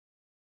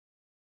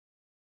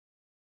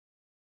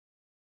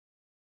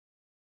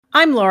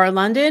I'm Laura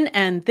London,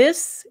 and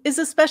this is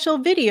a special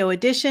video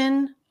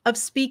edition of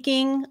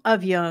Speaking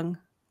of Jung.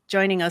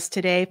 Joining us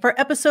today for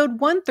episode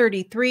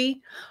 133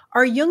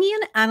 are Jungian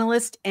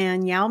analyst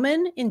Anne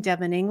Yeoman in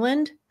Devon,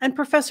 England, and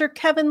Professor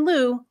Kevin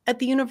Liu at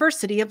the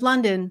University of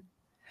London.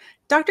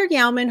 Dr.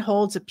 Yeoman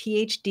holds a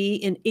Ph.D.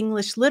 in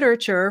English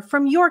literature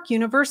from York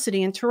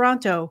University in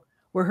Toronto,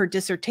 where her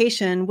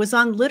dissertation was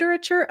on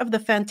literature of the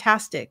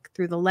fantastic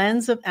through the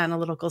lens of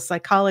analytical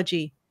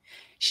psychology.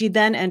 She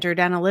then entered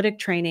analytic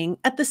training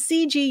at the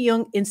C.G.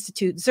 Jung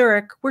Institute,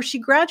 Zurich, where she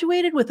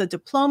graduated with a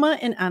diploma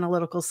in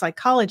analytical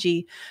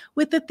psychology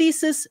with the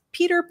thesis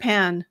Peter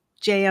Pan,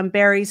 J.M.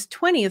 Barrie's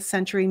 20th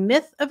Century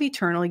Myth of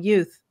Eternal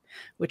Youth,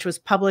 which was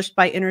published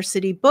by Inner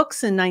City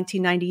Books in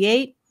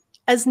 1998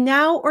 as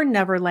Now or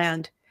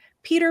Neverland,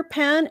 Peter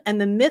Pan and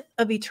the Myth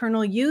of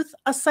Eternal Youth,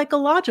 a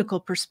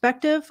Psychological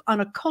Perspective on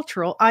a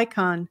Cultural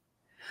Icon.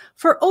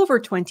 For over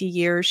 20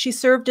 years, she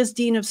served as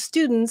Dean of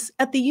Students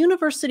at the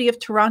University of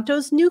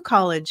Toronto's New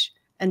College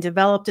and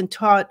developed and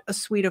taught a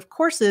suite of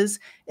courses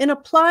in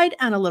applied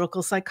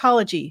analytical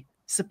psychology,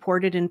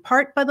 supported in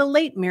part by the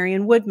late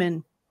Marion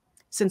Woodman.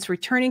 Since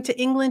returning to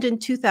England in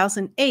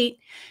 2008,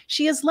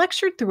 she has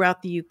lectured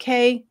throughout the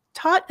UK,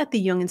 taught at the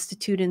Jung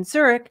Institute in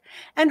Zurich,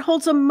 and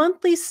holds a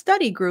monthly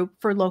study group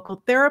for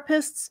local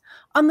therapists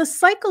on the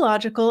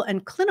psychological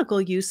and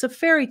clinical use of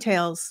fairy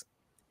tales.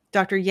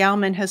 Dr.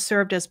 Yeoman has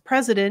served as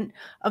president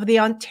of the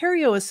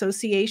Ontario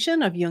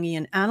Association of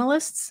Jungian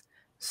Analysts,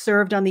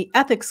 served on the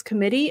ethics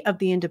committee of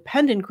the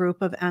Independent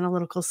Group of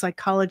Analytical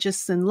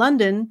Psychologists in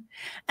London,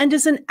 and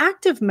is an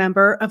active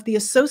member of the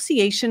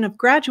Association of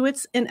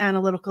Graduates in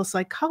Analytical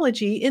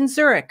Psychology in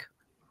Zurich.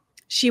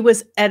 She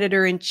was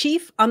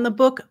editor-in-chief on the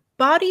book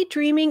Body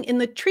Dreaming in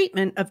the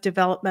Treatment of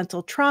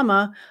Developmental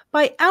Trauma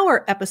by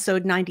our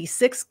episode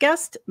 96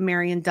 guest,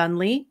 Marion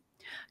Dunley,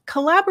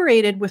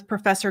 collaborated with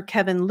Professor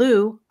Kevin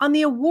Liu on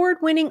the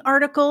award-winning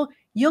article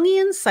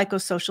Jungian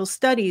Psychosocial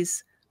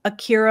Studies,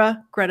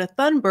 Akira, Greta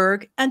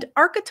Thunberg, and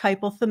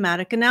Archetypal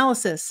Thematic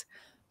Analysis,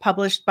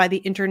 published by the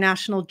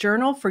International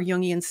Journal for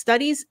Jungian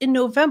Studies in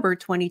November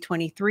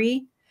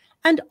 2023,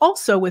 and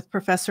also with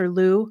Professor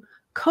Liu,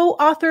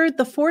 co-authored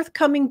the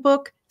forthcoming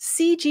book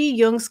C.G.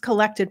 Jung's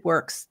Collected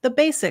Works, The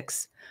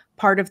Basics,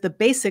 part of the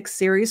Basics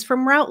series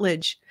from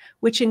Routledge,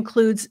 which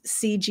includes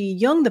C.G.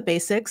 Jung, The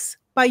Basics,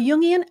 by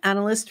Jungian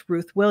analyst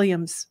Ruth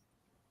Williams.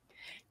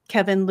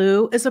 Kevin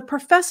Liu is a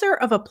professor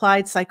of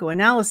applied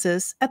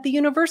psychoanalysis at the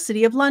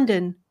University of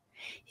London.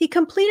 He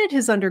completed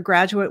his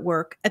undergraduate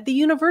work at the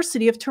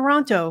University of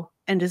Toronto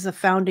and is a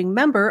founding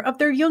member of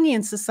their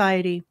Jungian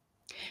Society.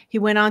 He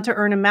went on to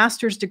earn a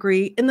master's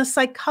degree in the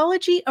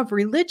psychology of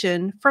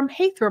religion from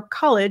Haythorpe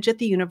College at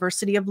the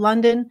University of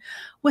London,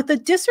 with a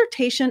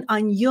dissertation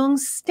on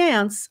Jung's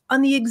stance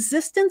on the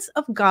existence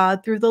of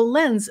God through the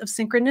lens of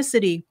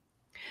synchronicity.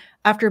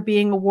 After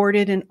being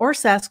awarded an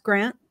Orsas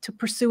grant to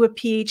pursue a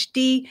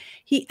Ph.D.,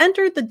 he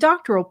entered the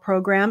doctoral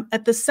program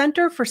at the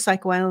Center for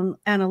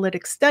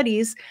Psychoanalytic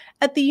Studies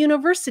at the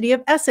University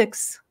of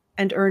Essex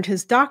and earned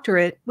his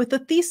doctorate with a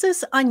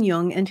thesis on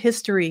Jung and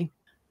history.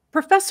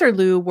 Professor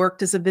Liu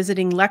worked as a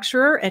visiting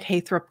lecturer at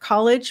Haythorpe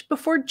College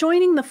before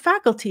joining the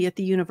faculty at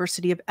the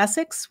University of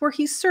Essex, where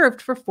he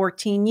served for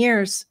 14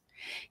 years.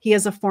 He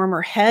is a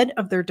former head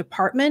of their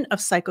Department of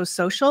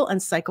Psychosocial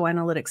and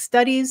Psychoanalytic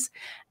Studies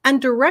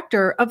and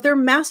director of their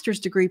master's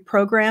degree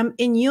program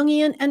in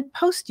Jungian and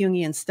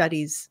post-Jungian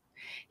studies.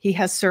 He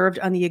has served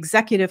on the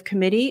executive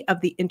committee of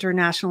the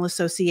International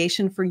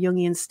Association for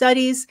Jungian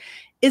Studies,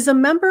 is a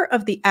member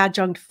of the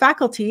adjunct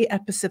faculty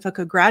at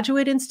Pacifica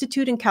Graduate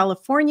Institute in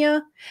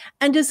California,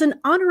 and is an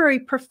honorary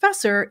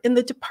professor in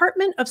the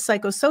Department of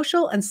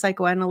Psychosocial and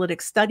Psychoanalytic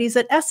Studies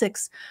at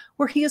Essex,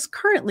 where he is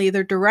currently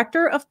the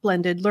director of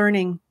blended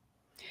learning.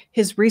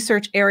 His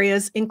research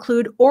areas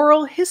include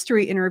oral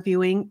history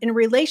interviewing in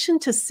relation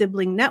to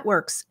sibling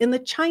networks in the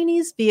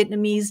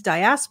Chinese-Vietnamese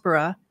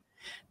diaspora,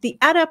 the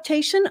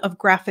adaptation of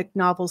graphic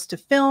novels to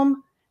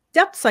film,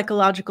 depth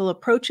psychological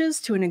approaches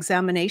to an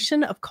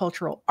examination of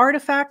cultural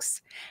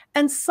artifacts,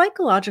 and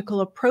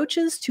psychological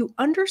approaches to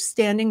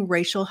understanding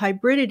racial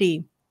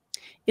hybridity.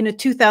 In a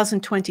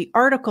 2020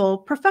 article,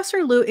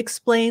 Professor Liu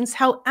explains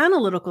how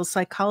analytical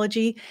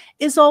psychology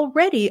is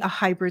already a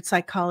hybrid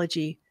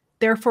psychology,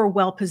 therefore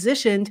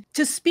well-positioned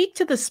to speak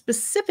to the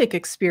specific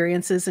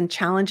experiences and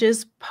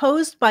challenges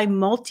posed by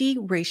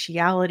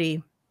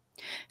multi-raciality.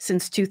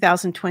 Since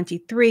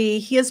 2023,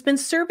 he has been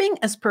serving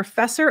as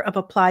professor of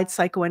applied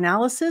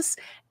psychoanalysis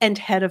and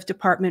head of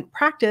department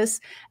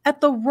practice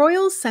at the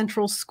Royal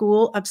Central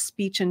School of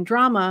Speech and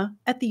Drama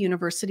at the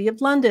University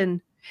of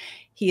London.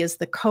 He is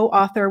the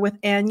co-author with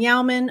Anne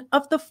Yeoman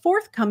of the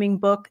forthcoming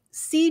book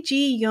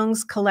C.G.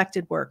 Jung's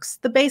Collected Works,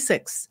 The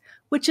Basics,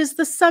 which is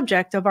the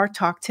subject of our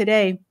talk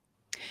today.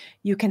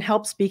 You can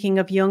help Speaking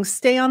of Jung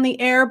stay on the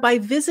air by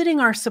visiting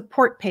our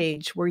support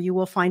page, where you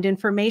will find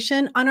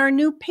information on our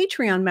new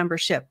Patreon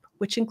membership,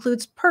 which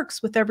includes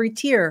perks with every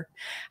tier,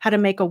 how to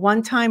make a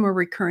one-time or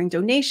recurring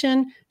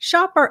donation,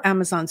 shop our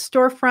Amazon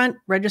storefront,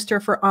 register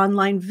for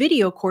online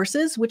video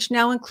courses, which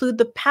now include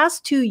the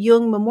past 2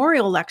 Jung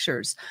memorial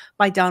lectures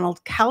by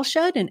Donald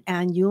Kalshed and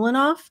Anne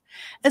Ulanoff,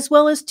 as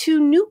well as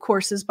 2 new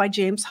courses by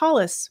James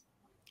Hollis.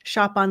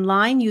 Shop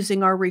online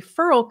using our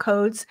referral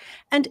codes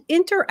and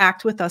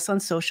interact with us on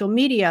social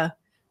media.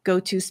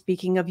 Go to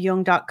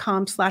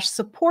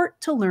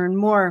speakingofjung.com/support to learn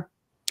more.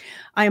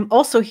 I am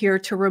also here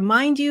to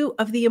remind you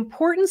of the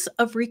importance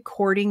of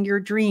recording your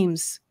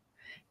dreams.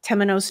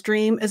 Temenos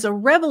Dream is a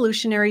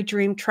revolutionary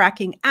dream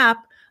tracking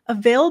app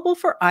available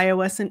for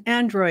iOS and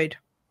Android.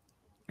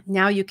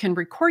 Now you can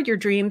record your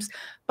dreams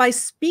by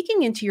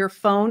speaking into your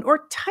phone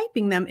or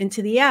typing them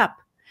into the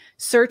app.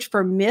 Search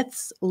for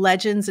myths,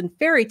 legends, and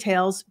fairy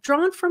tales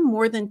drawn from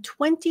more than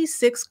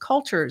 26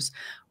 cultures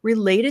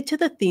related to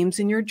the themes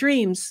in your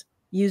dreams.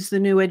 Use the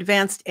new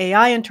advanced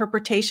AI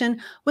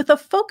interpretation with a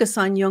focus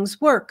on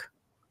Jung's work,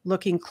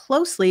 looking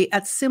closely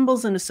at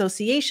symbols and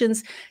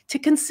associations to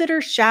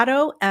consider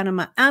shadow,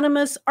 anima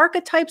animus,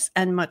 archetypes,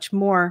 and much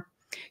more.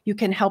 You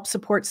can help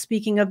support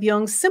Speaking of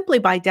Jung simply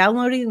by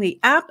downloading the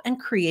app and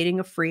creating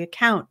a free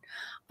account.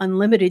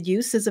 Unlimited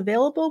use is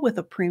available with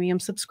a premium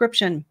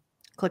subscription.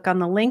 Click on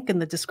the link in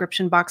the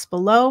description box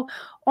below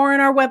or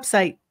on our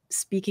website,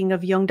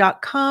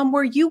 speakingofjung.com,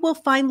 where you will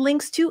find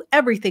links to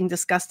everything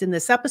discussed in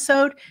this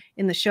episode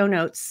in the show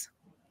notes.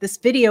 This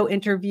video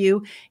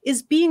interview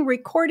is being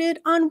recorded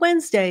on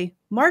Wednesday,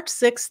 March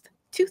 6th,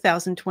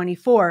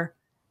 2024,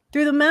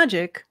 through the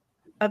magic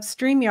of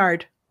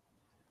StreamYard.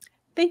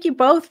 Thank you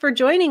both for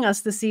joining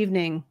us this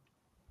evening.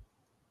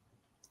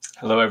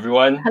 Hello,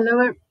 everyone.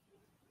 Hello.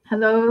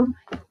 Hello.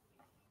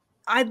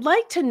 I'd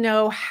like to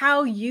know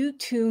how you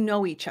two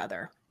know each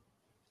other.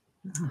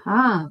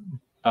 I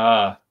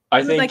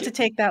Who would like to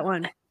take that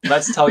one?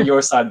 Let's tell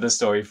your side of the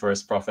story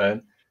first, Prof.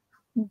 Anne.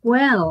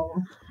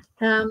 Well,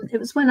 it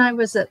was when I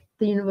was at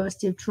the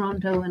University of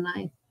Toronto and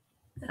I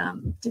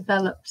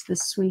developed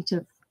this suite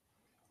of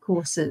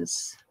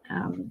courses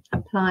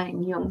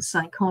applying Jung's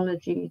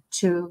psychology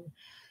to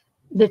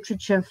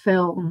literature,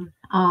 film,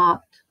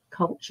 art,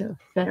 culture,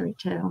 fairy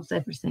tales,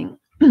 everything.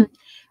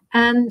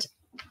 And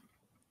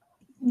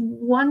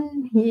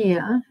one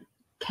year,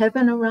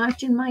 Kevin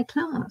arrived in my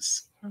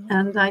class,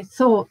 and I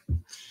thought,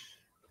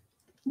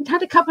 we'd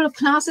had a couple of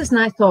classes, and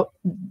I thought,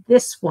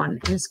 this one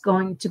is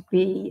going to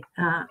be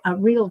a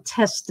real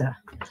tester.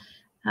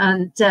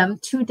 And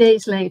 2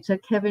 days later,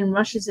 Kevin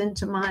rushes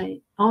into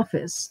my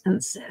office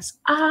and says,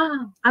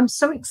 I'm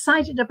so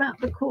excited about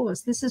the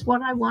course. This is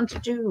what I want to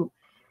do,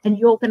 and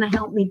you're going to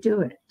help me do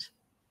it.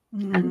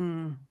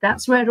 And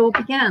that's where it all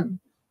began.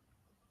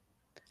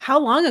 How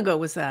long ago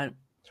was that?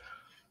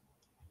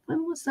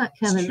 When was that,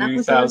 Kevin?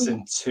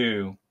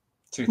 2002.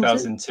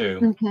 2002.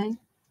 Okay.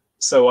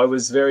 So I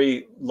was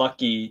very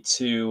lucky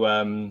to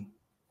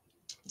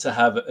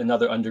have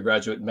another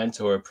undergraduate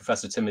mentor,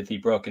 Professor Timothy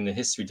Brooke, in the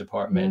history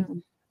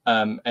department.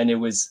 And it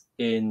was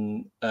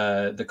in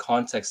the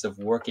context of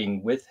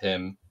working with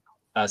him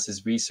as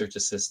his research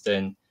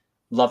assistant,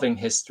 loving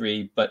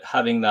history, but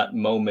having that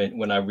moment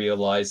when I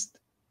realized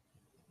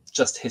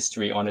just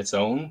history on its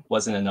own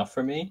wasn't enough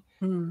for me.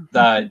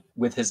 That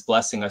with his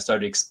blessing, I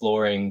started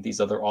exploring these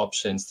other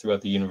options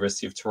throughout the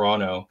University of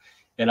Toronto.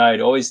 And I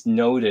had always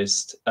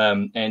noticed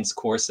Anne's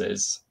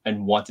courses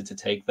and wanted to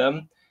take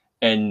them.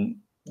 And,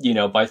 you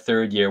know, by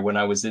third year, when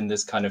I was in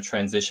this kind of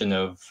transition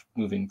of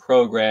moving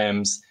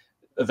programs,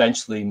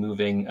 eventually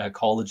moving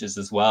colleges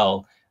as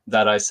well,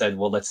 that I said,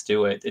 well, let's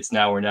do it. It's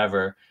now or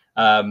never.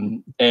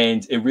 And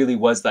it really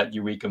was that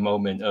eureka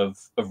moment of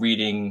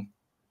reading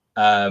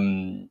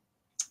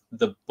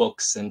the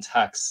books and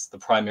texts, the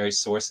primary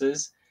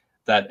sources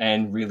that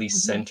Anne really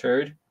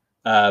centered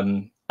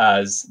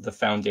as the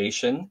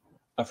foundation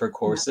of her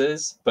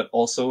courses, but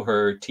also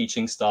her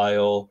teaching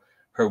style,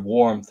 her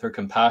warmth, her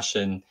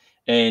compassion.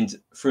 And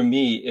for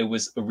me, it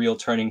was a real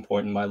turning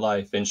point in my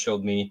life and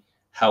showed me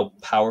how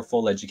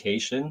powerful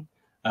education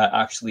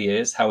actually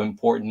is, how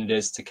important it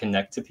is to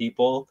connect to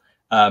people,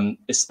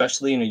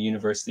 especially in a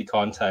university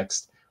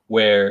context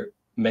where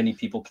many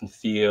people can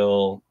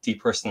feel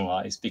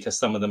depersonalized because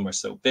some of them are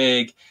so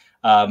big.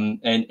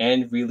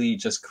 And really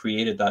just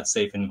created that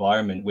safe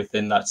environment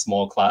within that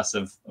small class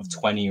of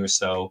 20 or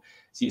so.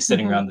 So you're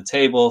sitting around the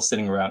table,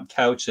 sitting around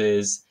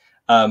couches,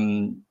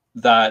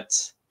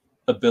 that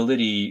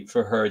ability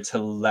for her to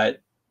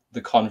let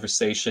the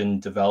conversation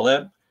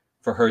develop,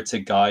 for her to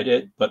guide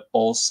it, but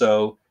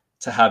also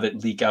to have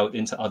it leak out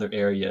into other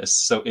areas.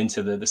 So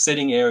into the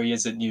sitting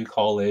areas at New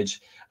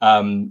College,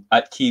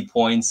 at key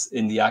points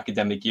in the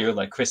academic year,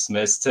 like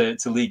Christmas, to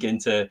leak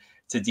into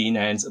Dean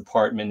Anne's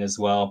apartment as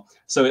well.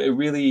 So it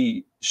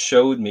really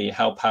showed me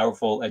how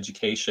powerful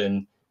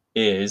education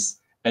is,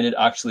 and it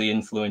actually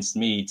influenced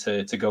me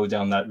to go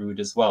down that route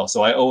as well.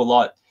 So I owe a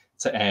lot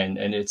to Anne,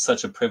 and it's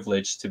such a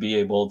privilege to be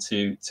able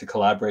to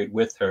collaborate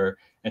with her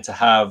and to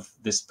have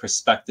this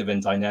perspective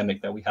and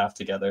dynamic that we have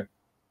together.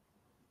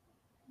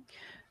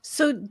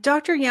 So,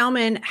 Dr.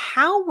 Yeoman,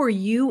 how were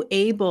you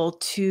able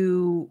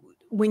to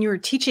when you were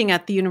teaching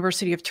at the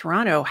University of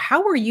Toronto,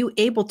 how were you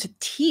able to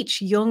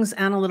teach Jung's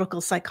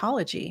analytical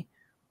psychology?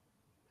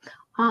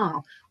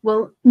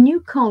 Well, New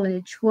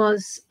College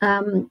was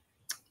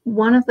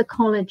one of the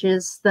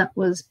colleges that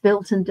was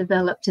built and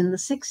developed in the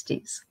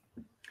 60s.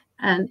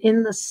 And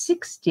in the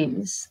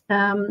 60s,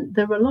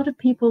 there were a lot of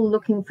people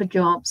looking for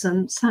jobs,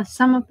 and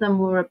some of them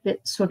were a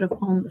bit sort of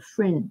on the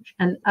fringe.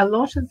 And a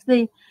lot of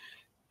the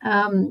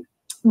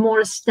more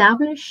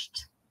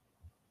established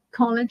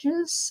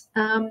colleges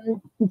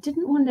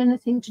didn't want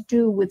anything to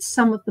do with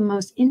some of the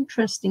most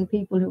interesting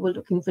people who were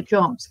looking for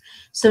jobs.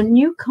 So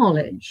New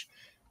College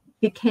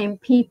became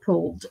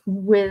peopled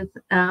with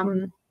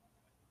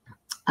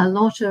a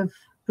lot of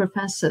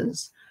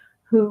professors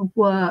who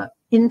were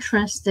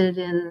interested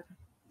in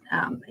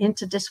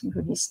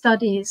interdisciplinary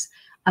studies.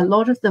 A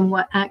lot of them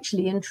were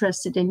actually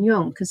interested in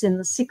Jung, because in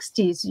the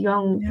 60s,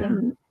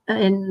 Jung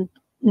in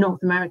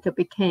North America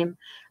became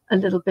a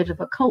little bit of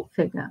a cult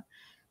figure.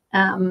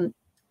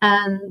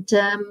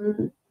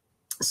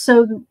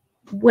 So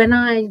when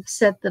I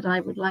said that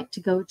I would like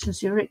to go to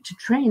Zurich to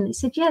train, they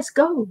said, yes,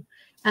 go.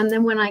 And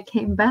then when I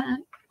came back,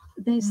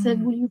 they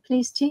said, will you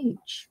please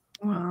teach?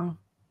 Wow.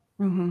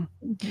 I'm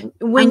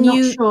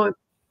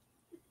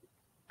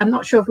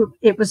not sure if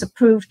it was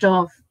approved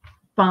of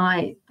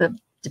by the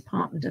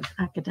Department of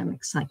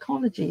Academic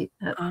Psychology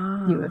at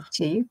U of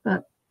T,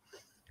 but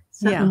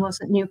certainly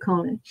was at New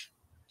College.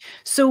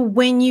 So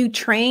when you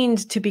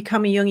trained to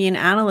become a Jungian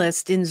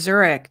analyst in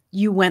Zurich,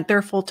 you went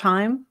there full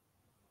time?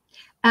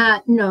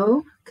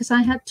 No, because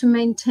I had to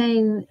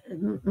maintain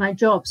my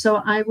job.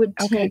 So I would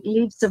take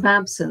leaves of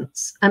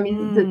absence. I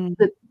mean,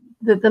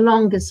 the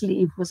longest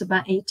leave was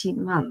about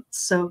 18 months.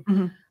 So,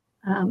 you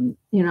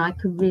know, I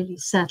could really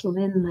settle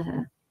in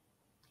there.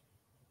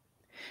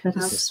 But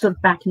I was sort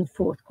of back and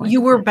forth. You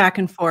were back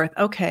and forth.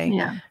 Okay.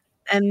 Yeah.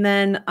 And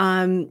then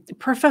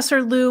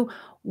Professor Liu,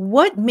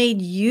 what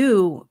made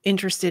you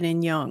interested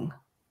in Jung?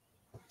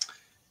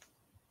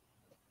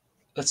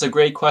 That's a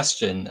great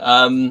question.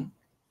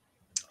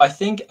 I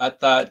think at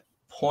that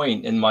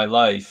point in my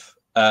life,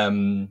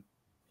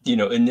 you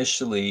know,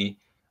 initially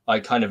I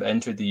kind of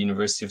entered the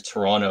University of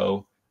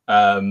Toronto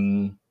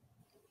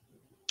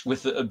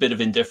with a bit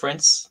of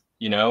indifference.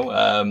 You know,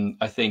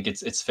 I think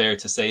it's fair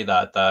to say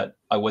that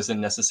I wasn't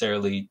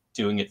necessarily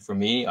doing it for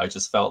me. I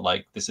just felt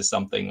like this is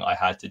something I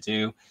had to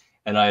do,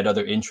 and I had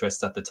other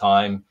interests at the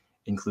time,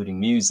 including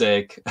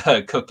music,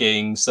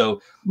 cooking.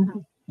 So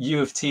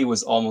U of T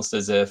was almost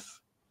as if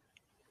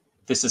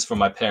this is for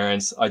my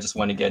parents. I just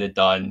want to get it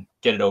done,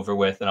 get it over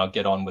with, and I'll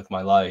get on with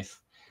my life.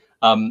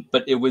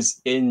 But it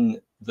was in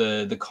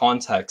the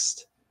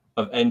context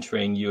of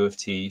entering U of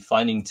T,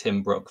 finding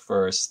Tim Brooke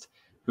first,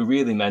 who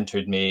really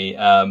mentored me,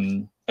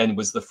 and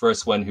was the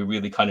first one who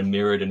really kind of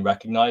mirrored and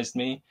recognized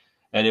me.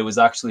 And it was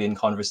actually in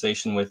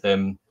conversation with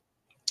him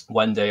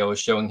one day, I was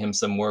showing him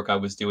some work I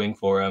was doing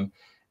for him,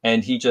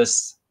 and he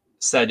just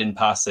said in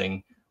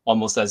passing,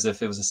 almost as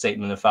if it was a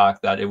statement of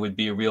fact, that it would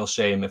be a real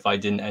shame if I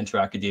didn't enter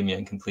academia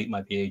and complete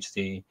my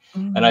PhD.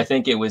 And I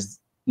think it was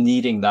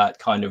needing that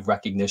kind of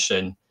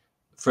recognition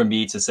for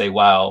me to say,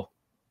 wow,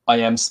 I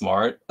am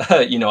smart,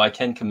 you know, I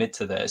can commit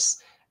to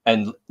this.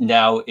 And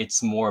now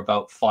it's more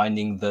about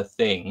finding the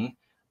thing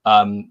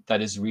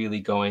that is really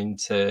going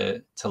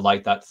to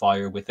light that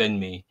fire within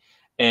me.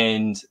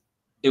 And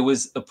it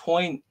was a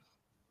point,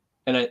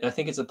 and I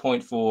think it's a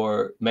point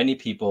for many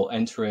people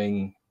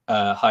entering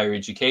higher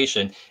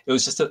education. It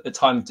was just a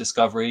time of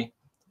discovery.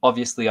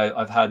 Obviously,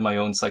 I've had my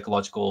own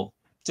psychological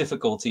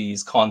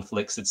difficulties,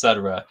 conflicts,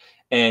 etc.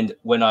 And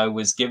when I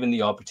was given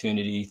the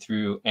opportunity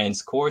through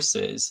Anne's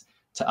courses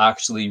to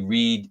actually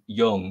read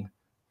Jung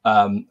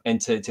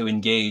and to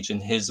engage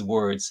in his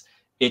words,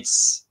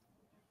 it's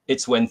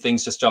when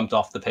things just jumped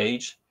off the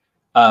page.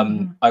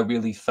 I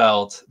really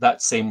felt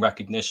that same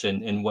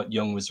recognition in what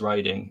Jung was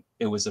writing.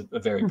 It was a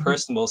very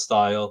personal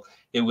style.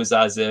 It was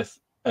as if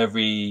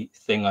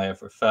everything I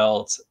ever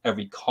felt,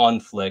 every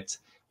conflict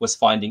was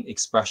finding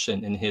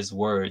expression in his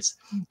words.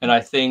 And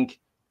I think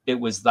it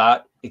was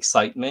that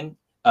excitement,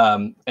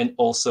 and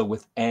also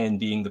with Anne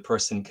being the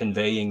person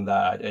conveying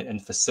that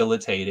and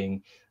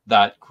facilitating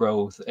that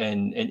growth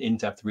and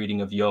in-depth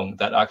reading of Jung,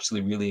 that actually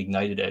really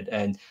ignited it.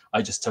 And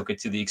I just took it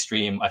to the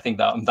extreme. I think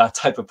that I'm that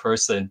type of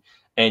person.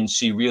 And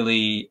she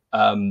really,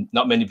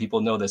 not many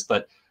people know this,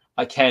 but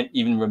I can't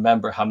even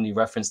remember how many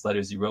reference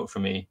letters you wrote for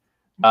me.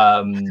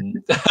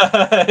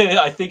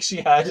 I think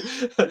she had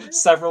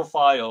several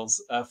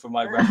files for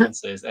my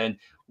references. And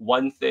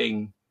one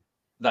thing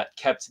that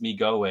kept me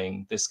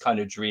going, this kind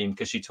of dream,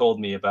 because she told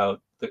me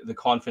about the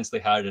conference they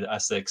had at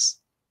Essex,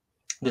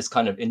 this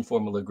kind of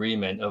informal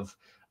agreement of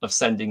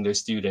sending their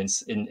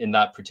students in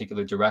that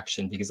particular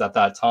direction, because at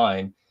that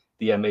time,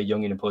 the MA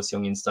Jungian and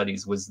Post-Jungian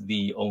Studies was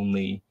the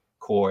only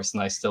course,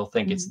 and I still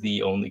think it's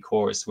the only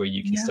course where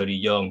you can study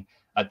Jung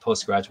at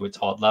postgraduate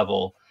taught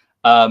level.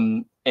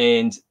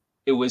 And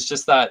it was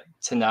just that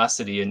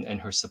tenacity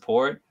and her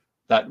support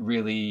that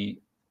really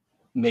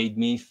made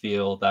me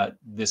feel that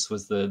this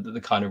was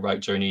the kind of right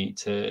journey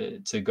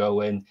to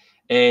go in.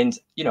 And,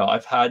 you know,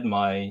 I've had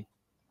my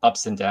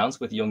ups and downs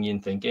with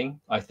Jungian thinking.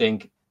 I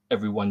think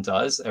everyone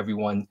does.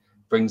 Everyone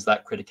brings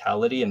that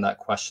criticality and that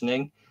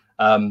questioning.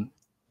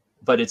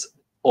 But it's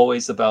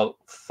always about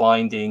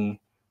finding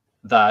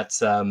that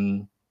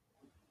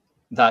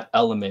that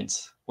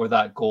element or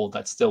that goal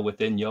that's still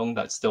within Jung,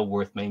 that's still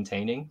worth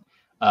maintaining.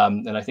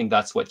 And I think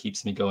that's what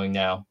keeps me going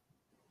now.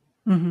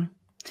 Mm-hmm.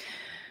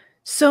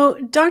 So,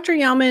 Dr.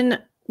 Yeoman,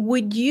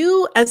 would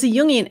you, as a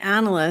Jungian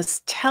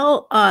analyst,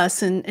 tell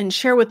us and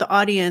share with the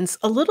audience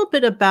a little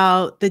bit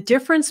about the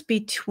difference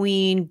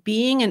between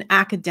being an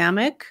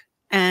academic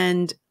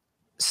and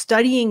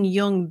studying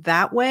Jung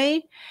that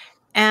way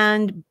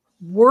and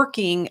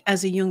working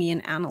as a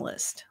Jungian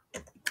analyst?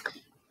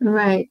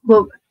 Right.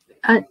 Well,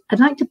 I'd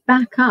like to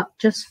back up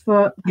just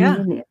for a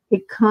minute,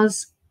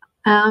 because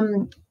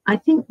I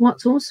think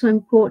what's also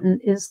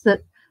important is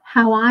that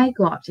how I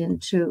got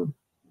into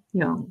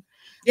Jung.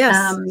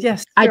 Yes,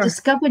 yes. I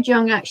discovered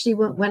Jung actually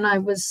when I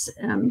was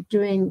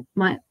doing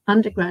my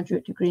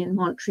undergraduate degree in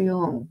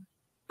Montreal.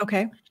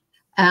 Okay.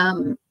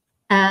 And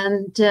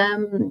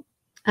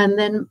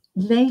then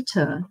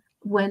later,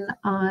 when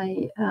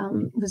I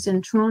was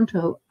in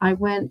Toronto, I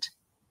went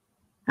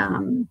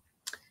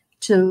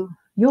to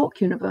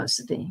York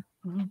University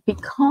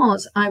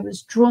because I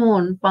was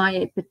drawn by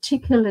a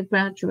particular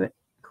graduate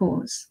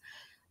course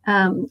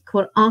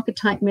called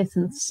Archetype, Myth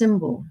and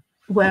Symbol,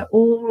 where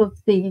all of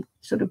the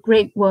sort of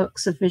great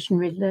works of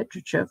visionary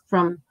literature,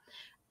 from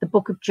the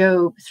Book of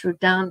Job through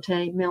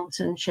Dante,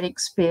 Milton,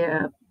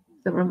 Shakespeare,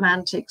 the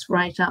Romantics,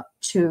 right up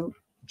to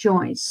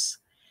Joyce,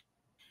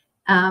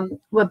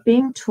 were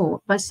being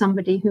taught by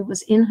somebody who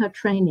was in her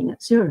training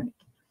at Zurich.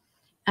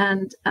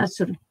 And I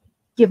sort of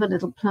give a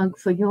little plug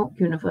for York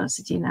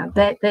University now.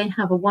 They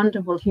have a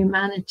wonderful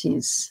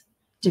humanities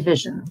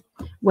division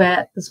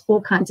where there's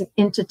all kinds of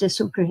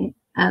interdisciplinary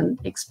and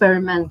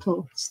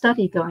experimental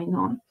study going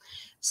on.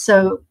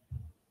 So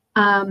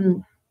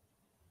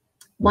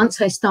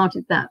once I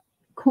started that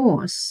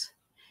course,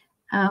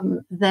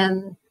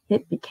 then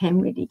it became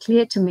really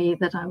clear to me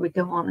that I would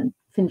go on and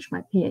finish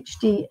my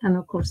PhD. And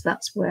of course,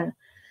 that's where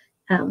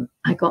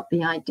I got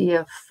the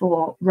idea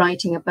for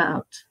writing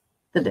about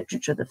the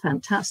literature, the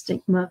fantastic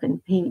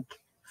Mervyn Peake,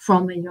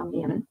 from a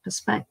Jungian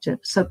perspective.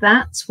 So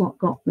that's what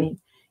got me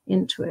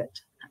into it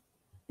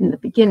in the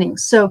beginning.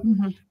 So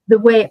the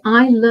way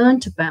I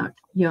learned about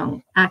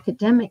Jung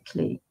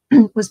academically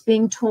was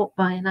being taught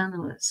by an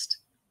analyst.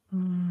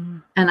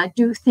 And I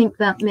do think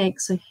that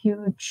makes a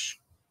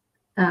huge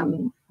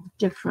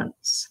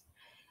difference.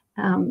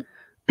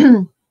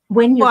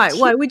 When you're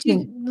why would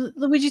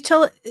you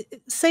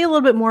say a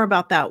little bit more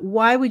about that?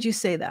 Why would you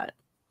say that?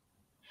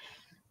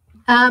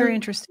 Very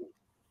interesting.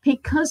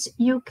 Because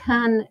you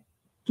can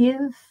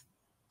give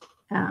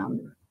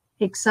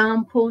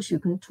examples, you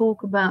can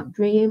talk about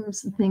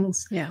dreams and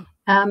things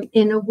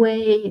in a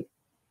way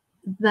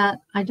that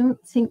I don't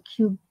think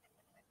you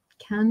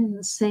can in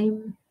the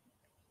same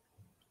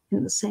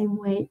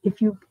way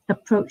if you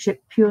approach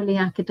it purely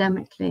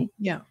academically.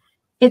 Yeah,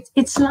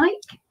 it's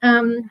like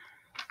I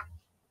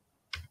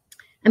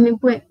mean,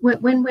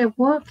 when we're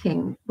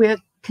working, we're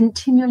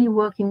continually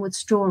working with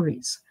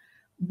stories,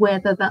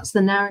 whether that's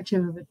the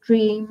narrative of a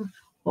dream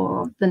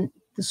or the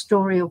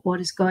story of what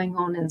is going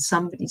on in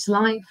somebody's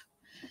life.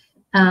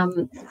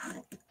 And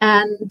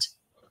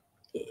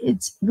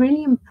it's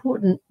really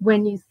important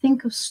when you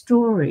think of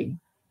story,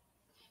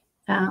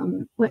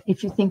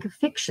 if you think of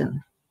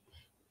fiction,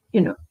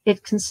 you know,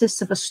 it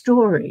consists of a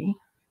story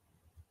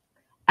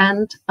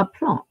and a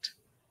plot.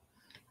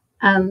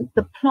 And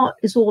the plot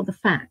is all the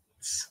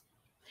facts,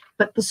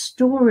 but the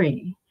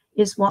story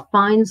is what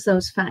binds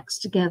those facts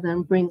together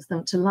and brings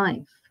them to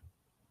life.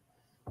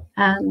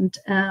 And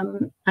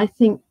I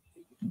think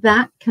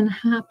that can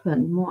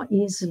happen more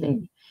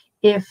easily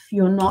if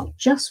you're not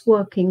just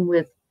working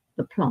with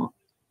the plot,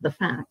 the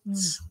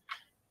facts,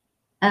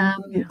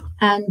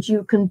 and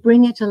you can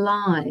bring it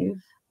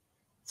alive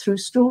through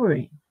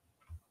story,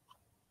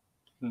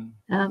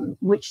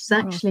 which is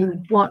actually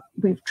what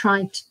we've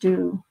tried to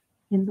do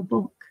in the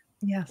book.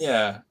 Yes.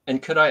 Yeah. And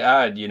could I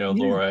add, you know,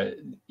 Laura,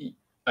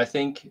 I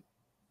think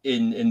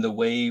in the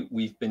way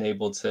we've been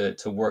able to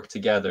work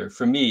together,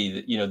 for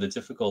me, you know, the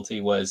difficulty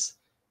was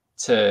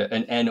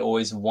and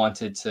always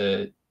wanted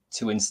to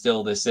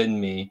instill this in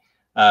me,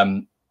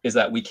 is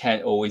that we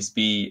can't always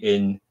be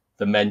in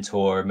the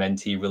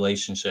mentor-mentee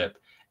relationship.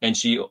 And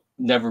she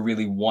never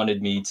really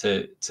wanted me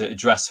to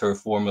address her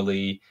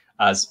formally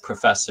as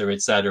professor,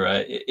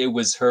 etc. It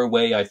was her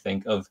way, I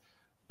think, of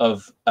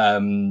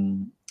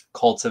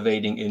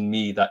cultivating in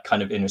me that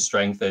kind of inner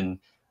strength and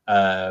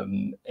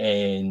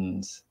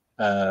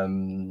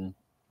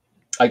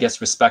I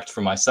guess respect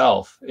for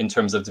myself in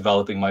terms of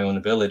developing my own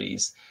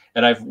abilities.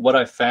 And what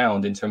I've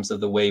found in terms of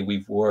the way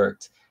we've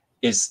worked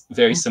is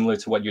very similar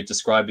to what you're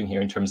describing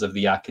here in terms of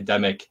the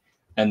academic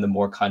and the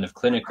more kind of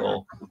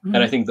clinical. And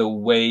I think the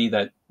way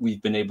that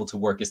we've been able to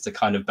work is to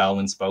kind of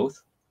balance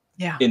both,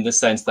 in the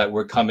sense that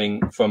we're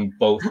coming from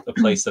both a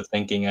place of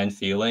thinking and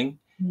feeling.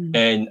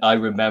 And I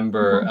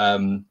remember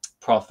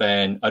Prof.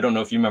 Ann, I don't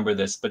know if you remember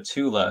this, but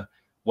Tula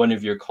one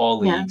of your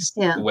colleagues,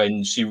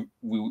 when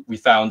we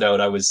found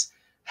out I was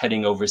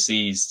heading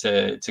overseas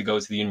to go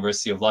to the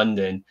University of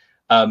London,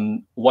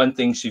 one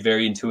thing she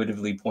very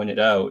intuitively pointed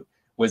out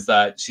was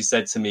that she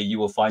said to me, you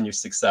will find your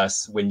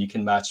success when you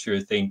can match your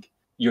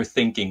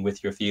thinking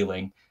with your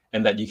feeling,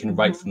 and that you can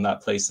write from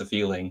that place of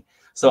feeling.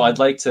 So I'd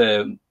like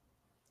to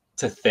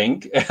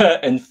think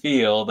and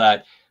feel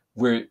that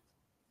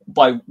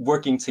by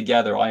working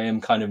together, I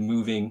am kind of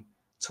moving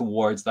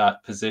towards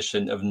that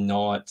position of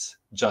not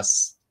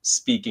just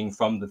speaking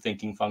from the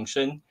thinking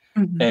function.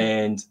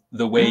 And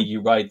the way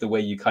you write, the way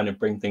you kind of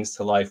bring things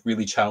to life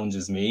really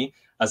challenges me,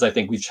 as I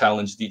think we've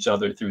challenged each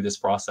other through this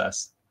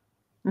process.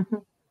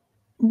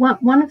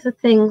 One of the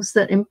things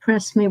that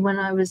impressed me when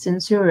I was in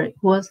Zurich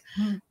was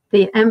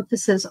the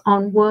emphasis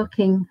on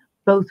working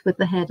both with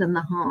the head and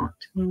the heart,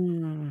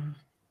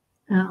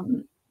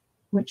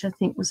 which I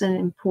think was an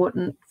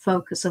important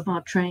focus of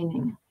our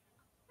training,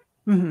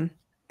 and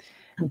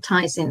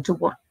ties into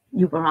what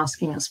you were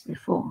asking us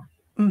before.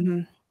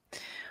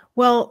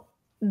 Well,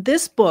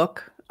 this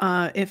book,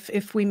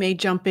 if we may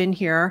jump in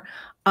here,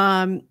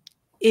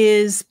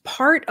 is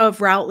part of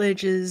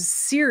Routledge's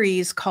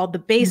series called The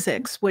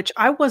Basics, which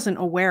I wasn't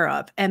aware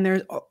of. And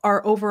there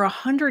are over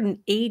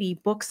 180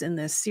 books in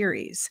this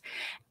series.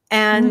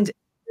 And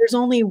there's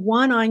only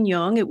one on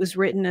Jung. It was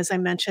written, as I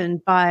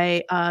mentioned,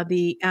 by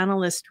the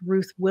analyst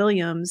Ruth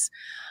Williams.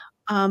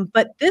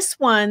 But this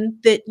one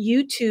that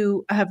you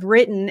two have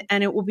written,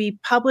 and it will be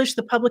published,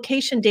 the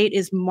publication date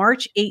is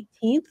March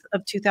 18th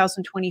of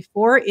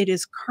 2024. It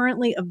is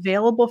currently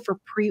available for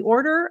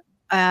pre-order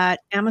at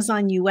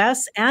Amazon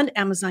US and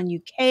Amazon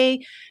UK,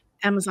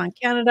 Amazon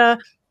Canada,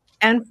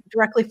 and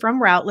directly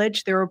from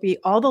Routledge. There will be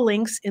all the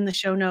links in the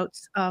show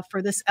notes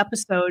for this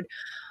episode.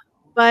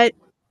 But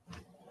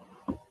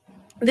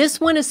this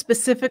one is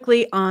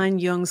specifically on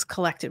Jung's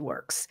collected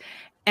works.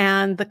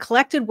 And the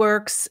collected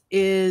works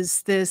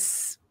is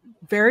this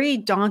very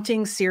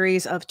daunting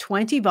series of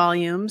 20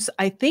 volumes.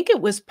 I think it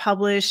was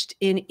published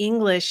in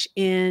English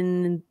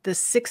in the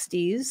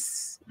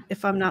 60s,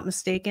 if I'm not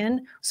mistaken.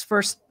 It was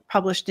first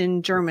published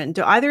in German.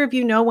 Do either of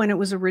you know when it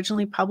was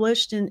originally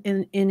published in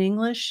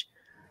English?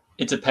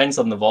 It depends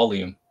on the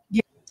volume,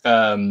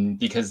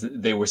 because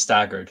they were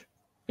staggered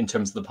in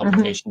terms of the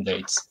publication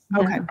dates.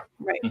 Okay,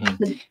 right.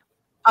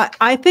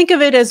 I think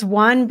of it as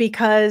one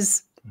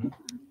because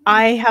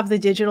I have the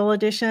digital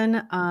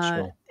edition,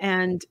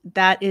 and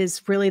that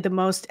is really the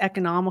most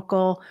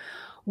economical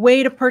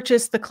way to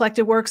purchase the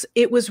collected works.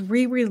 It was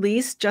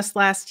re-released just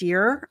last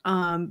year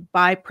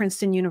by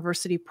Princeton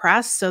University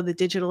Press. So the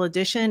digital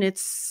edition,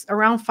 it's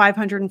around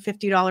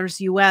 $550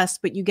 US,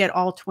 but you get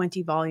all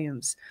 20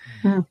 volumes.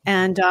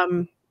 And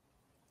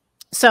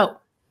so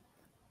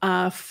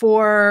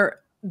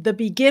for the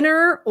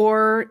beginner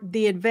or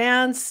the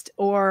advanced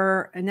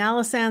or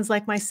analysans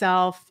like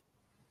myself,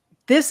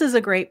 this is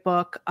a great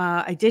book.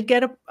 I did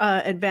get an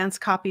advanced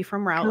copy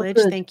from Routledge.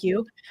 Thank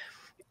you.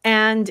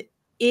 And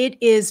it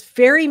is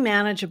very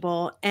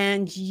manageable,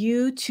 and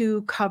you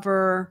two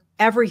cover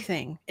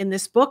everything in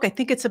this book. I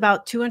think it's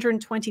about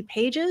 220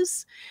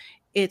 pages.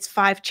 It's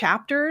 5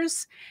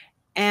 chapters.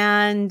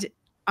 And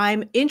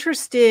I'm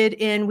interested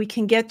in, we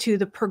can get to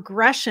the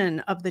progression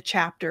of the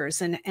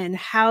chapters and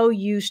how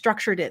you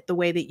structured it the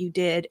way that you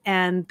did.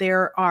 And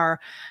there are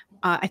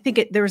I think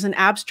there's an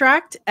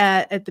abstract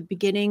at the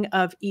beginning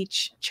of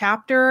each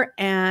chapter,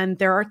 and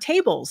there are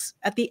tables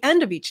at the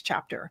end of each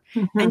chapter.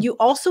 And you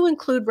also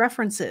include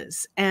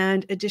references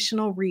and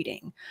additional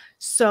reading.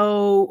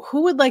 So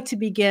who would like to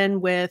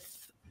begin with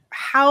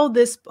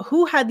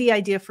who had the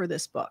idea for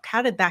this book?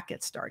 How did that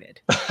get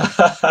started?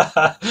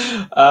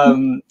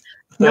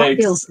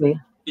 Thanks.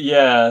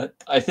 Yeah,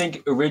 I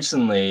think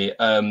originally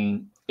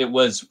it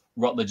was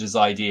Routledge's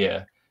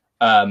idea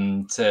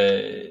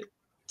to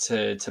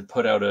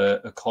put out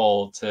a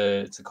call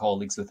to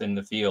colleagues within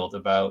the field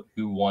about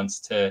who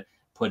wants to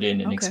put in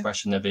an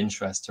expression of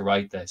interest to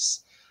write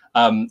this.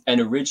 And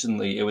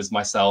originally it was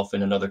myself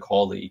and another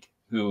colleague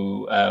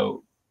who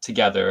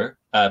together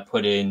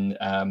put in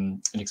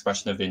an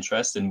expression of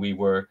interest, and we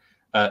were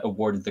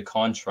awarded the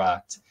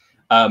contract.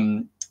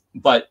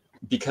 But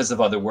because of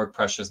other work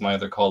pressures, my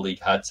other colleague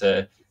had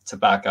to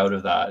back out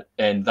of that.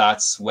 And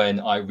that's when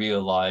I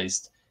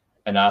realized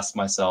and asked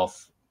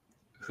myself,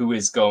 who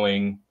is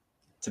going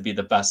to be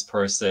the best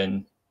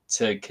person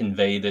to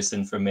convey this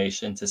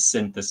information, to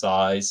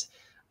synthesize,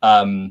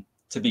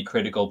 to be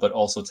critical, but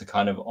also to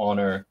kind of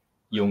honor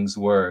Jung's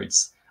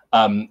words.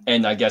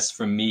 And I guess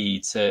for me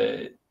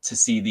to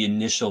see the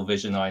initial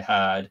vision I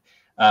had,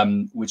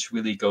 which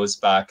really goes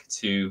back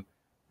to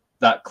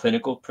that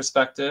clinical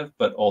perspective,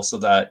 but also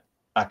that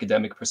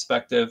academic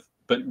perspective.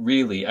 But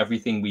really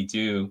everything we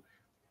do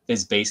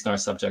is based on our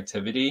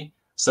subjectivity.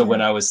 So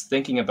when I was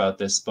thinking about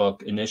this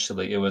book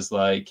initially, it was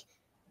like,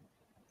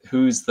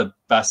 who's the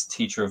best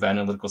teacher of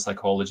analytical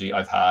psychology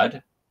I've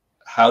had?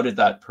 How did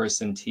that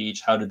person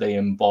teach? How did they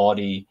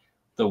embody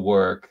the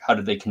work? How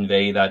did they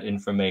convey that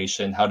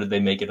information? How did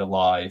they make it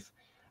alive?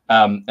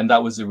 And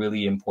that was a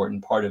really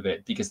important part of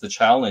it, because the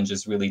challenge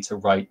is really to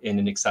write in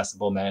an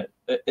accessible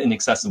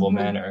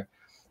manner.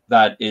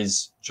 that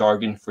is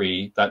jargon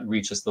free, that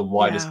reaches the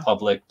widest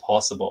public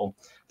possible.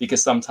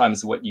 Because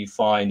sometimes what you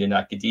find in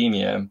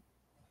academia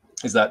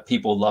is that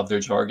people love their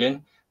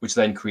jargon, which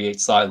then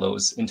creates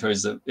silos in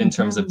terms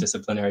of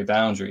disciplinary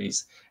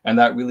boundaries. And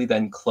that really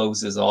then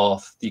closes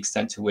off the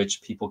extent to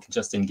which people can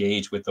just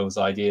engage with those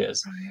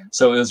ideas. Right.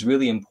 So it was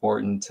really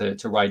important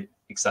to write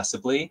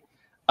accessibly.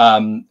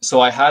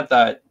 So I had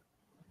that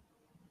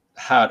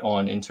hat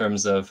on in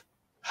terms of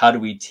how do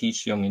we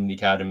teach Jung in the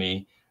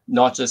academy,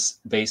 not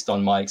just based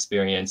on my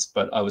experience,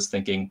 but I was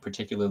thinking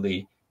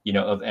particularly, you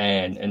know, of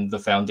Anne and the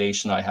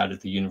foundation I had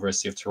at the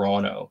University of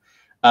Toronto.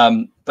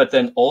 But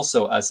then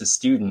also as a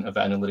student of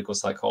analytical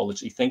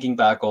psychology, thinking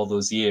back all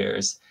those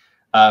years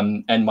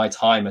and my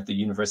time at the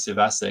University of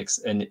Essex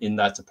and in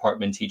that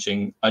department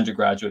teaching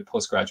undergraduate,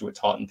 postgraduate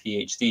taught and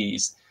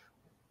PhDs,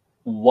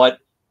 what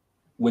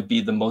would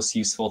be the most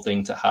useful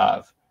thing to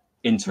have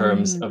in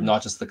terms of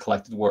not just the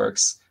collected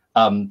works,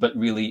 but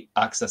really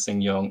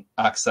accessing Jung,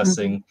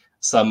 accessing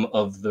some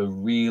of the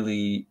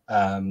really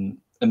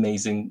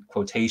amazing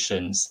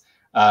quotations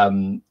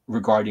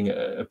regarding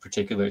a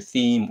particular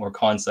theme or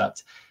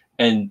concept.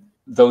 And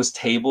those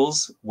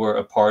tables were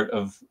a part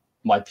of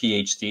my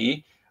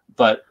PhD,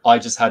 but I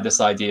just had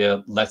this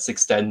idea, let's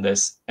extend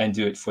this and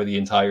do it for the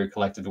entire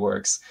collected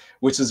works,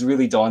 which was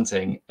really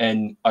daunting.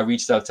 And I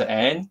reached out to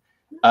Anne.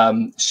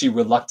 She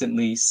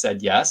reluctantly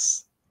said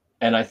yes.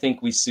 And I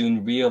think we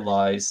soon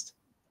realized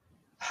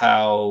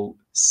how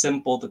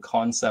simple the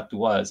concept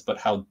was, but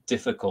how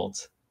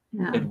difficult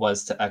it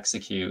was to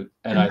execute.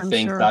 And I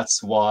think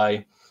that's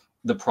why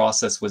the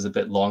process was a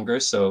bit longer.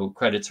 So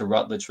credit to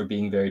Routledge for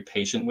being very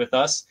patient with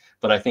us.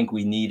 But I think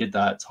we needed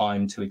that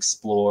time to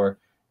explore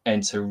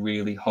and to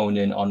really hone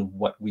in on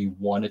what we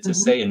wanted to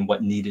say and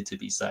what needed to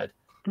be said.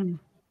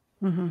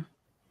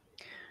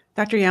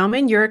 Dr.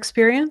 Yeoman, your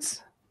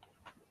experience?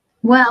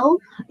 Well,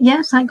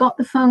 yes, I got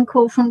the phone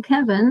call from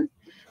Kevin.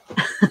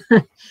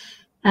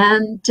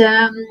 And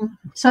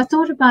so I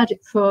thought about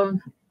it for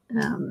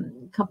a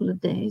couple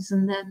of days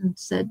and then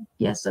said,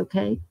 yes,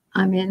 okay,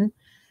 I'm in.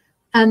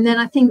 And then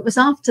I think it was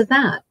after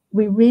that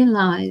we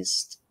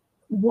realized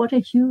what a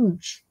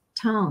huge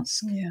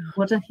task,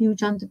 what a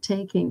huge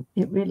undertaking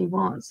it really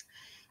was.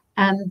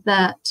 And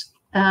that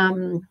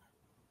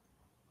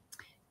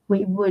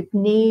we would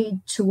need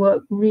to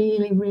work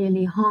really,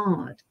 really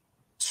hard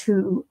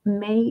to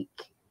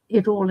make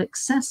it all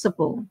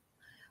accessible,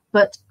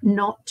 but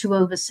not to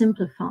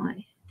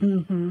oversimplify.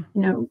 You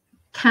know,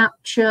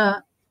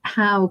 capture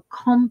how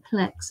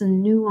complex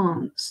and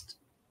nuanced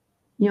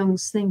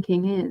Jung's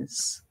thinking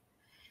is,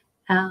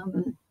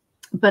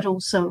 but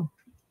also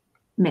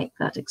make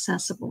that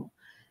accessible.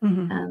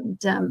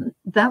 And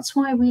that's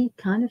why we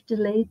kind of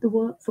delayed the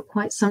work for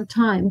quite some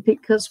time,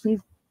 because we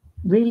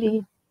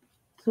really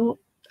thought,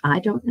 I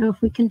don't know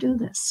if we can do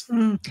this.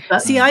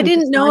 But see, I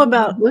didn't know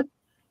about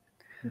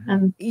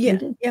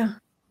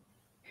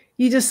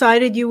you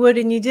decided you would,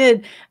 and you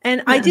did.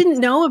 And I didn't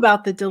know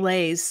about the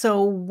delays.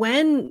 So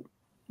when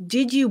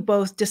did you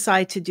both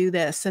decide to do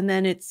this? And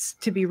then it's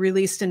to be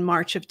released in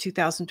March of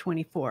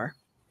 2024.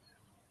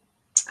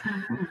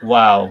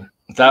 Wow.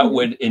 That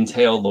would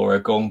entail, Laura,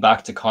 going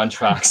back to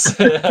contracts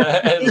and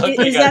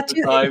looking at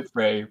the time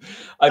frame.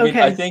 I mean,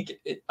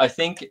 I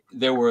think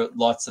there were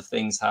lots of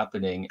things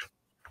happening.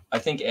 I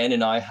think Anne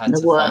and I had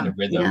to find a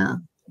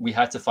rhythm. We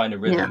had to find a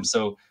rhythm.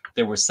 So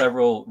there were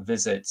several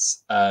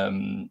visits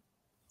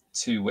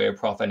to where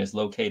Prof. N is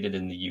located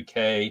in the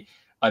UK.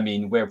 I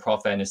mean, where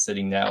Prof. N is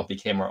sitting now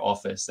became our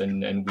office,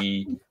 and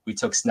we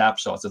took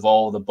snapshots of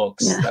all the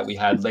books that we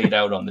had laid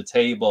out on the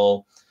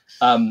table.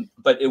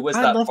 But it was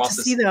that process. I'd love to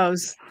see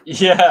those.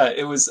 Yeah,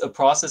 it was a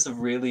process of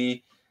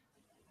really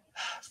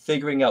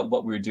figuring out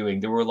what we were doing.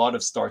 There were a lot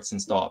of starts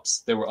and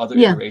stops. There were other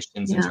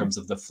iterations in terms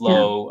of the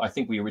flow. I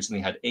think we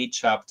originally had 8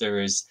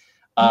 chapters.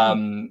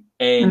 And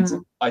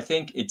I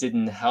think it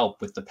didn't help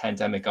with the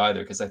pandemic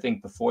either, because I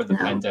think before the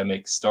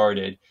pandemic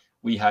started,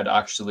 we had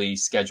actually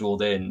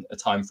scheduled in a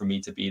time for me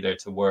to be there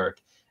to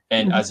work.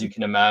 And as you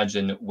can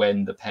imagine,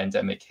 when the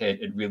pandemic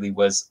hit, it really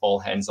was all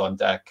hands on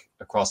deck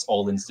across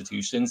all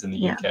institutions in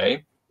the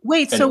UK.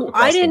 Wait, so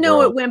I didn't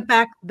know it went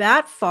back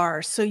that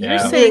far. So you're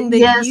saying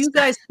that you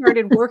guys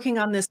started working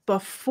on this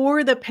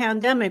before the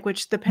pandemic,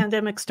 which the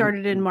pandemic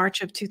started in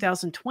March of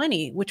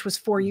 2020, which was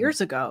 4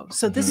 years ago.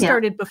 So this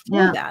started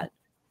before that.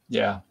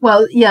 Yeah.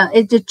 Well,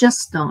 it just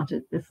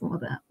started before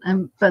that.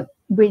 But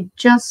we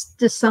just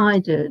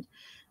decided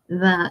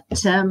that,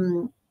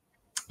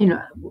 you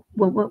know,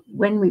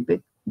 when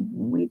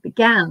we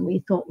began, we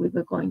thought we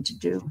were going to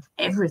do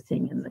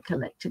everything in the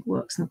collected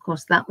works. And of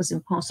course, that was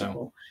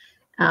impossible.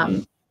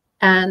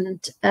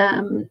 And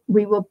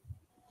we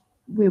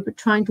were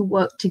trying to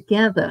work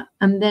together.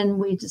 And then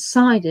we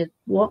decided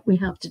what we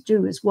have to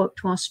do is work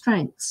to our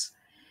strengths.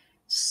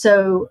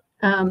 So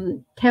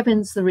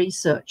Kevin's the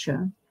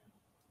researcher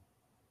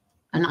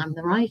and I'm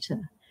the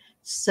writer.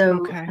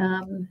 So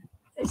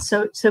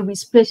so we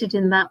split it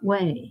in that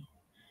way.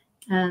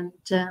 And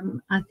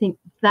I think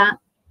that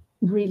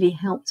really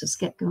helped us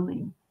get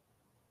going.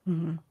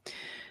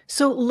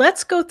 So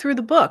let's go through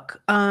the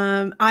book.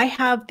 I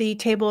have the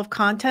table of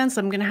contents.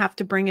 I'm going to have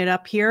to bring it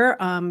up here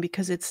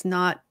because it's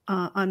not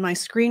on my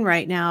screen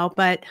right now.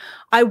 But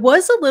I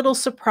was a little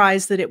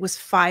surprised that it was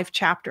 5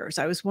 chapters.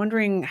 I was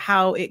wondering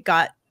how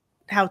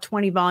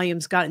 20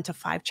 volumes got into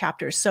 5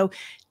 chapters. So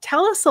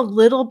tell us a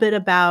little bit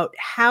about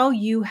how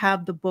you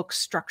have the book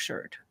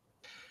structured.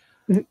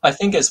 I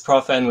think, as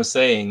Prof. N was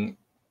saying,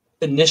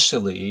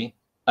 initially,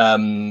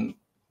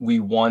 we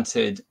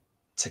wanted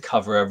to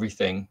cover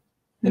everything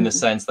in the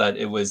sense that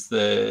it was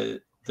the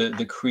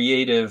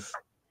creative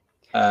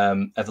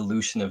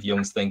evolution of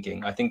Jung's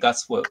thinking. I think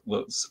that's what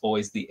was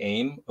always the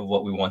aim of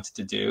what we wanted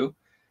to do.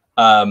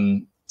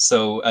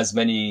 So as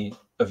many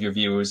of your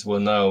viewers will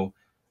know,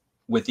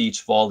 with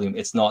each volume,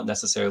 it's not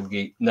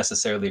necessarily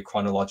a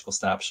chronological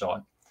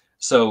snapshot.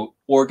 So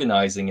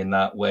organizing in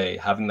that way,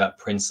 having that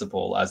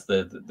principle as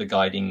the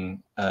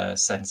guiding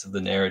sense of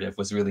the narrative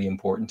was really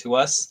important to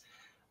us.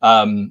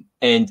 And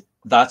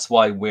that's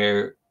why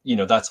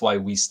that's why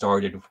we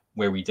started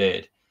where we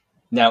did.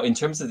 Now, in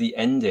terms of the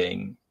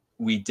ending,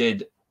 we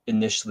did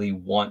initially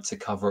want to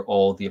cover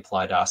all the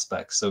applied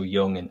aspects. So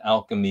Jung and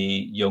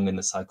alchemy, Jung and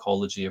the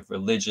psychology of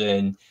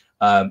religion,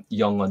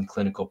 Jung on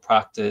clinical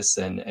practice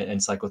and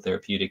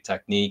psychotherapeutic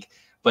technique.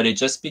 But it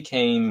just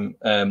became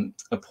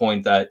a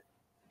point that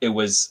it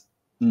was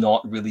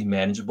not really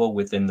manageable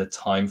within the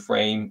time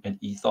frame and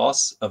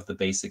ethos of the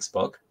basics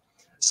book.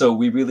 So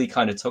we really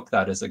kind of took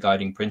that as a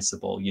guiding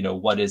principle.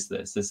 What is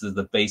this? This is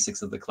the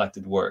basics of the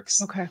collected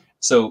works. Okay.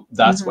 So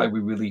that's why we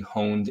really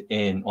honed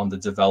in on the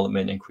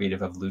development and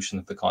creative evolution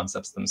of the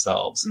concepts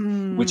themselves,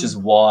 which is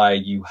why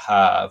you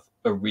have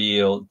a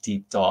real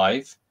deep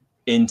dive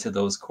into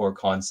those core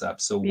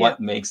concepts. So what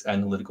makes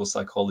analytical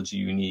psychology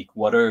unique?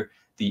 What are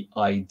the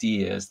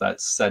ideas that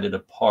set it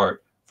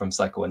apart from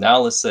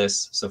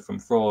psychoanalysis? So from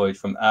Freud,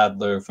 from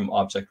Adler, from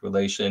object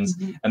relations.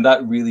 And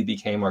that really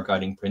became our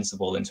guiding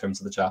principle in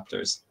terms of the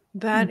chapters.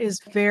 That is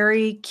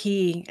very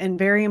key and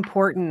very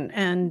important.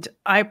 And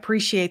I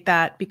appreciate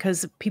that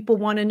because people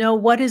want to know,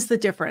 what is the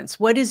difference?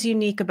 What is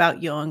unique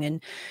about Jung?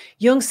 And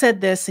Jung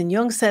said this and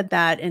Jung said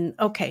that. And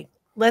okay,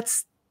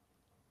 let's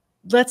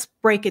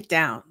break it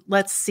down.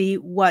 Let's see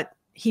what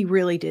he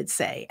really did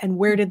say and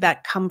where did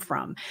that come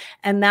from.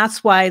 And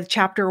that's why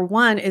chapter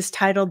 1 is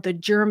titled The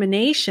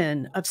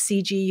Germination of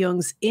C.G.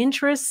 Jung's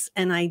Interests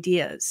and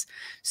Ideas.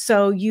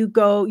 So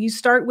you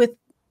start with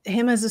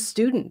him as a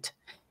student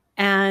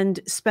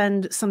and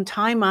spend some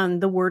time on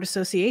the word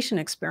association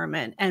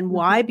experiment. And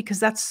why? Because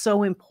that's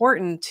so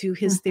important to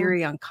his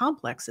theory on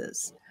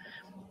complexes,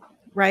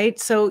 right?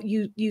 So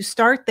you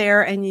start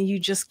there and you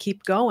just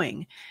keep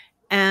going.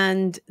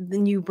 And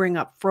then you bring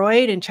up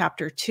Freud in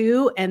chapter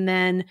 2, and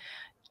then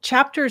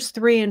chapters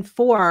 3 and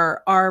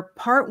 4 are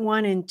part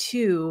 1 and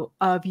 2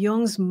 of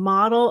Jung's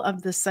model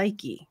of the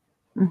psyche.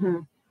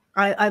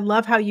 I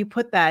love how you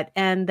put that,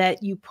 and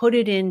that you put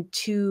it in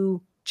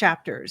 2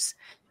 chapters.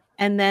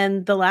 And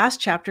then the last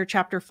chapter,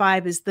 chapter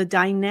 5, is the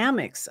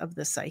dynamics of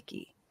the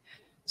psyche.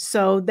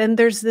 So then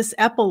there's this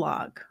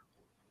epilogue.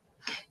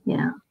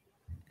 Yeah.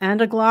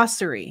 And a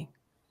glossary.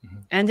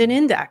 And an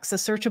index, a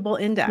searchable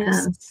index.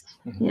 Yes.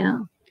 Yeah.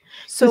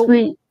 So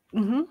we,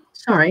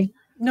 sorry.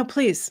 No,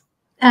 please.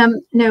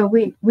 No,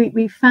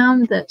 we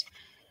found that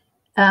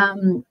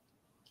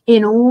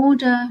in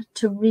order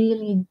to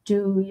really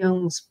do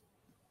Jung's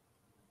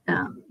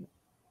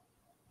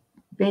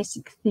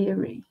basic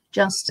theory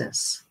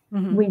justice,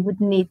 we would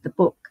need the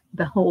book,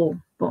 the whole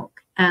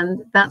book.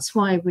 And that's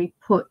why we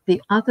put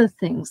the other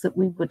things that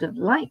we would have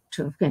liked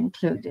to have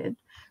included,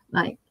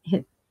 like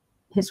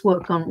his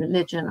work on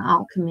religion,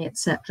 alchemy,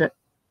 etc.,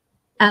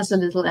 as a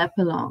little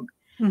epilogue,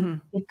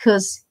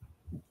 because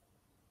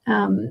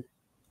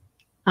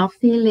our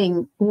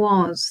feeling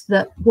was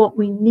that what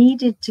we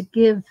needed to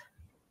give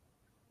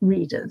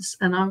readers,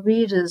 and our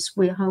readers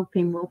we're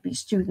hoping will be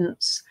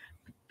students,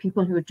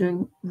 people who are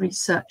doing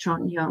research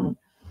on Jung,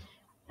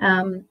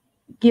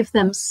 give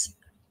them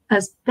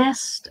as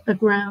best a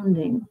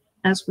grounding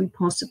as we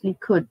possibly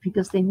could,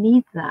 because they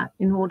need that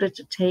in order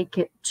to take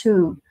it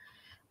to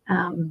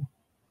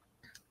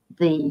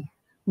the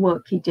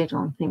work he did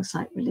on things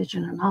like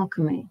religion and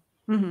alchemy.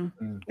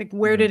 Like,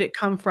 where did it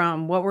come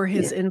from? What were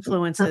his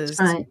influences?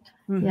 That's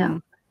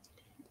right.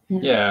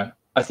 Yeah.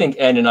 I think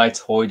Anne and I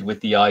toyed with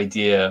the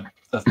idea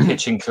of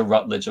pitching to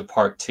Routledge a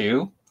part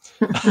 2,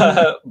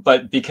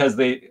 but because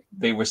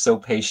they were so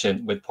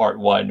patient with part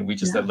 1, we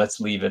just said, let's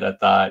leave it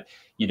at that.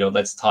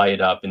 Let's tie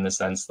it up in the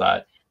sense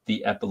that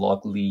the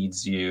epilogue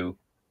leads you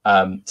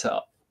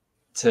to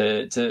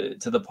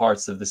the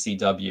parts of the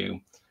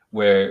CW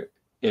where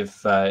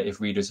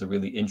if readers are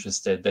really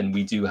interested, then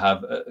we do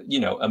have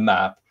a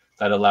map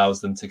that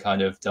allows them to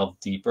kind of delve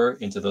deeper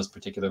into those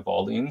particular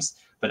volumes.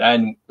 But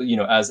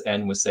as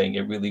Anne was saying,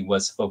 it really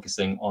was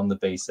focusing on the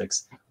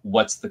basics.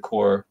 What are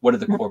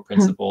the core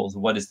principles?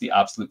 What is the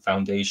absolute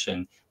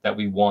foundation that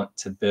we want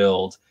to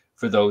build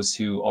for those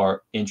who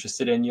are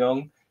interested in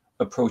Jung,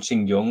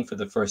 approaching Jung for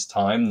the first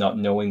time, not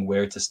knowing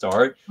where to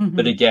start,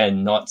 but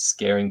again, not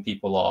scaring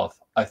people off.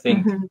 I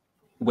think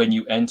when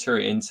you enter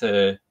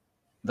into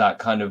that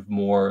kind of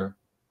more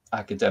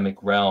academic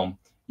realm,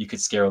 you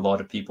could scare a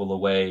lot of people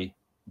away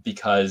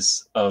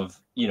because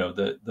of, you know,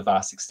 the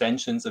vast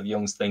extensions of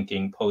Jung's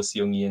thinking,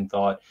 post-Jungian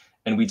thought.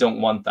 And we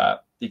don't want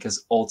that,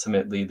 because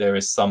ultimately there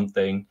is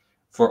something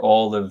for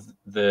all of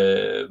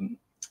the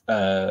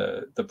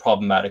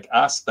problematic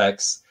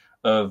aspects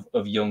of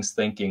Jung's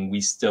thinking.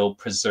 We still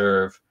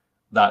preserve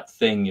that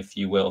thing, if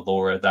you will,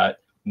 Laura, that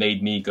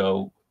made me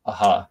go,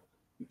 aha,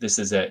 this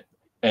is it.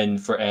 And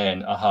for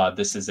Anne, aha,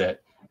 this is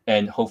it.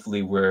 And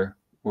hopefully we're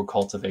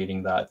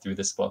cultivating that through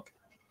this book.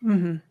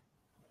 Mm-hmm.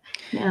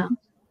 Yeah.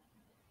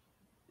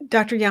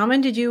 Dr.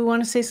 Yeoman, did you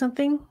want to say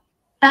something?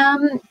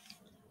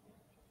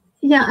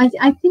 Yeah,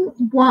 I think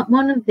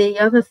one of the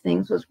other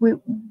things was we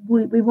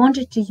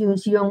wanted to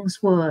use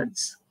Jung's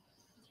words,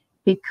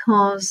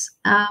 because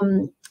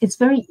it's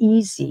very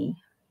easy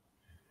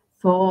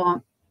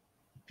for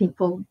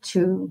people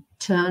to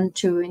turn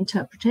to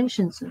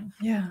interpretations of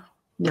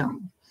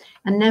Jung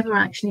and never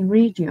actually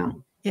read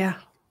Jung. Yeah.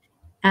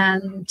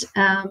 And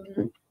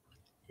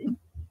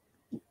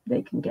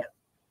they can get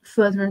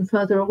further and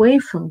further away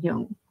from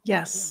Jung.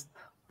 Yes.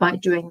 By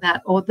doing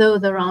that, although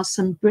there are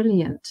some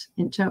brilliant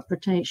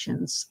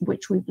interpretations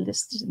which we've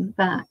listed in the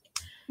back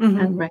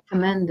and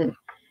recommended.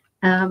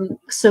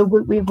 So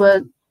we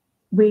were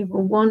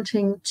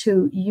wanting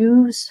to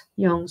use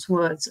Jung's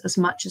words as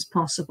much as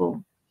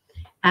possible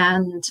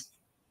and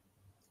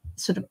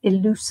sort of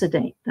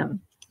elucidate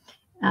them,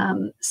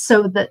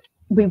 so that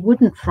we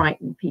wouldn't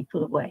frighten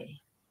people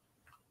away.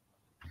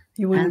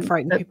 You wouldn't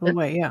frighten people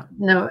away, yeah.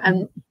 No,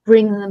 and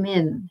bring them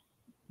in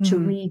to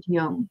read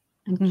Jung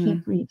and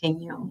keep reading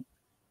Jung.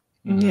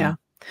 Yeah.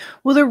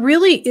 Well, there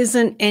really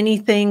isn't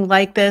anything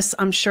like this.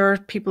 I'm sure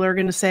people are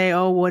going to say,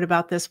 oh, what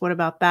about this? What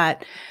about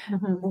that?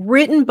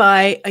 Written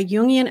by a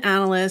Jungian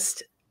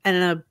analyst and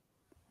a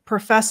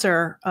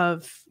professor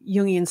of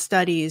Jungian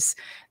studies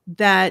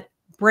that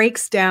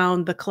breaks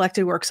down the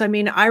collected works. I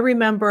mean, I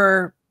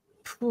remember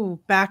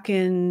back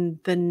in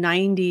the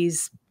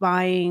 90s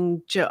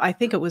buying, I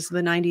think it was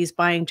the 90s,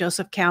 buying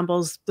Joseph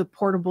Campbell's The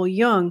Portable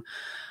Jung,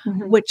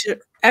 which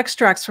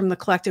extracts from the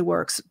collected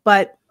works.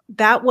 But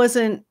that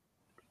wasn't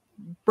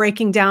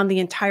breaking down the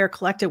entire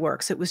collected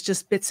works. It was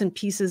just bits and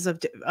pieces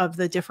of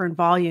the different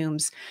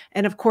volumes.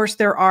 And of course,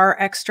 there are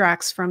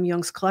extracts from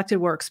Jung's collected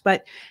works,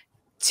 but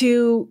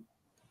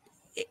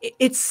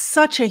it's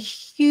such a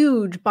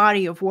huge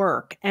body of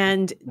work.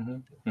 And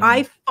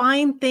I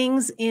find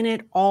things in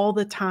it all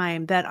the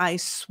time that I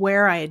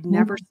swear I had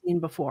never seen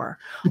before,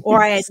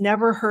 or I had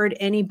never heard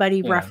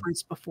anybody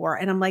reference before.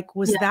 And I'm like,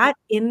 was that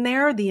in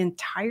there the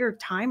entire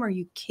time? Are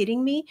you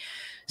kidding me?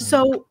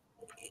 So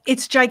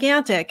it's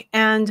gigantic.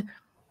 And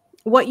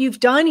what you've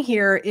done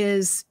here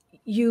is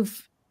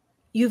you've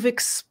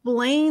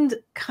explained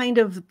kind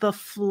of the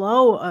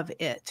flow of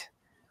it,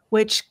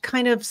 which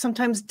kind of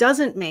sometimes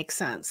doesn't make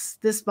sense,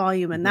 this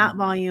volume and that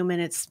volume.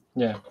 And it's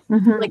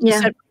like you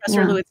said,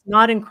 Professor Lou, it's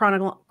not in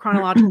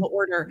chronological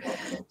order.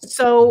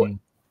 So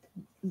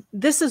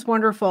this is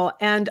wonderful.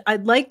 And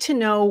I'd like to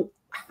know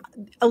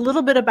a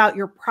little bit about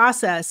your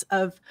process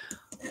of,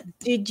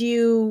 did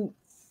you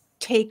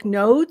take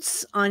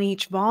notes on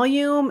each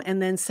volume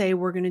and then say,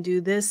 we're going to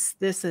do this,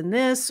 this, and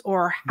this,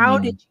 or how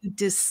did you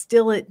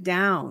distill it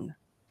down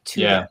to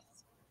this?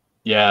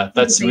 Yeah,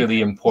 that's really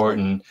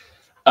important.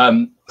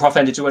 Prof.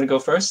 Anne, did you want to go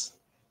first?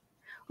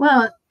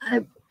 Well,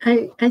 I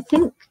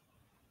think,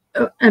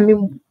 I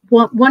mean,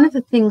 one of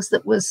the things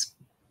that was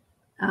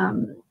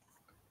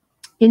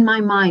in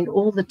my mind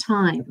all the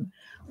time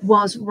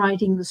was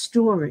writing the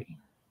story.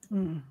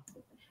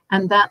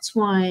 And that's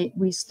why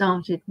we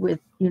started with,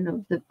 you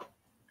know, the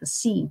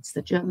seeds,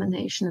 the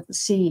germination of the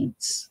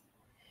seeds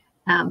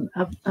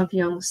of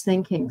Jung's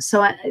thinking.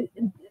 So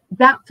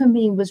that for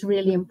me was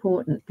really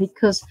important,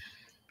 because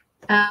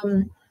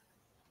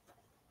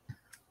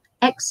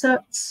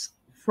excerpts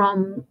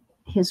from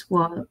his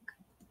work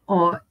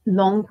or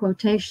long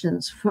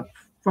quotations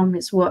from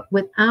his work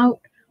without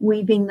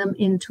weaving them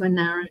into a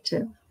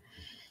narrative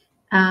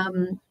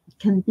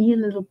can be a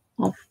little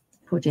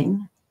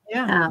off-putting.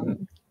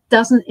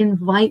 Doesn't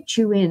invite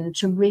you in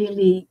to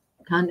really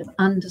kind of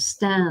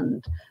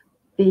understand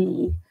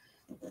the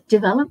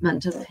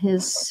development of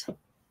his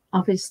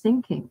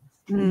thinking,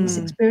 his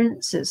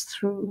experiences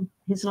through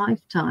his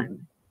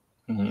lifetime.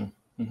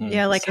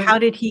 Yeah, like, so, how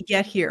did he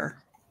get here?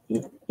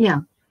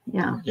 Yeah.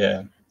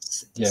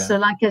 So,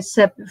 like I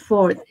said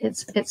before,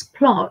 it's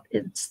plot,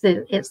 it's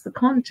the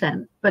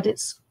content, but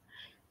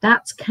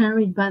that's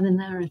carried by the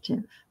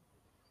narrative.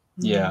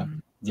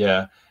 And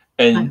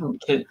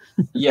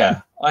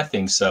I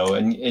think so.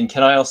 And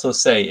can I also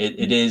say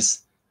it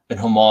is an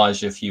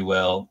homage, if you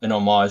will, an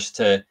homage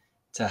to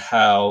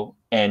how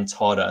Anne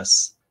taught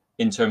us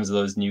in terms of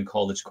those new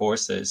college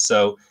courses.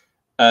 So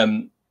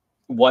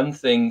one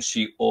thing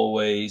she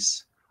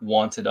always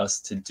wanted us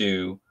to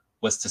do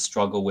was to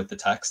struggle with the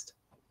text.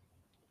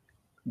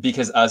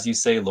 Because as you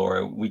say,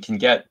 Laura, we can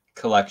get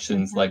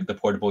collections like The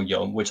Portable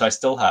Jung, which I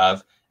still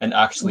have, and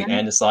actually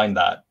Anne assigned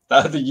that.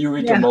 The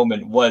eureka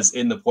moment was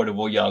in The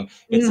Portable Jung.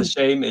 It's a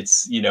shame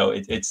it's, you know,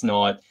 it's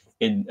not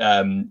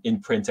in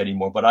print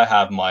anymore, but I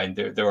have mine.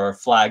 There are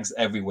flags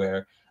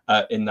everywhere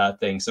in that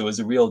thing. So it was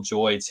a real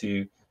joy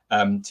to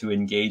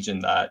engage in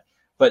that.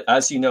 But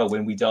as you know,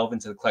 when we delve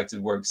into the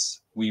collected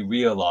works, we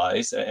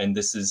realize, and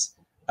this is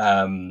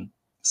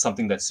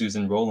something that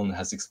Susan Rowland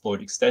has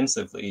explored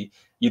extensively,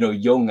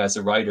 Jung as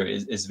a writer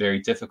is very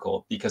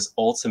difficult, because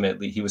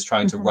ultimately he was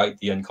trying to write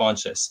the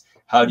unconscious.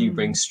 How do you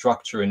bring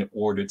structure and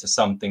order to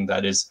something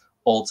that is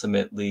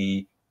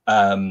ultimately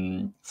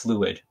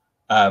fluid,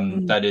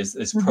 that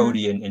is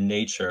protean in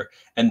nature?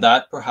 And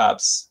that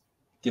perhaps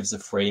gives a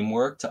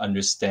framework to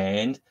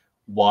understand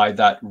why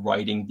that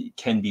writing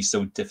can be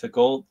so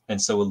difficult and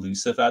so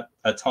elusive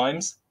at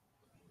times.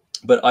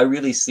 But I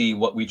really see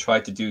what we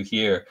tried to do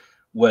here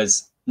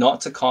was not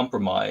to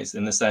compromise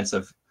in the sense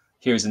of,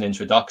 here's an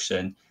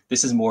introduction.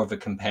 This is more of a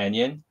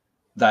companion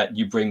that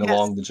you bring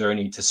along the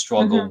journey to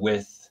struggle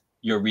with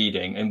your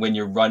reading. And when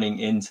you're running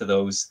into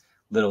those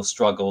little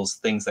struggles,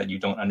 things that you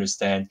don't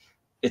understand,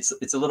 it's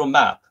a little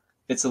map.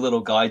 It's a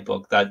little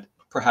guidebook that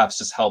perhaps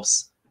just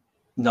helps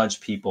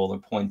nudge people or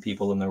point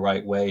people in the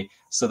right way,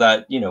 so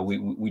that,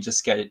 we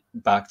just get it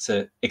back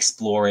to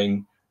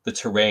exploring the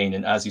terrain.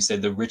 And as you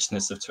said, the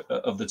richness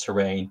of the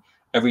terrain.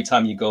 Every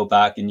time you go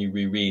back and you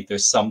reread,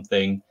 there's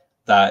something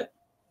that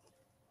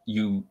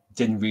you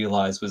didn't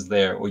realize was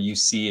there, or you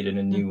see it in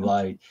a new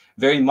light.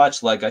 Very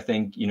much like, I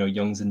think,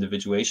 Jung's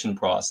individuation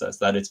process,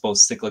 that it's both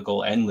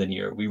cyclical and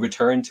linear. We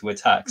return to a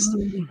text,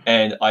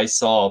 and I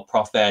saw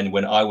Prof. N,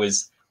 when I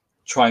was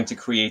trying to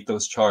create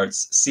those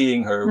charts,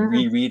 seeing her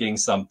rereading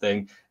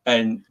something,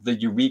 and the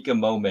eureka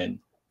moment,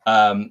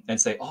 and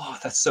say, oh,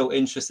 that's so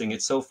interesting.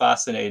 It's so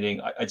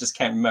fascinating. I just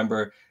can't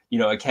remember,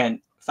 I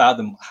can't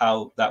fathom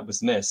how that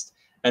was missed.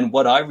 And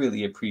what I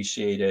really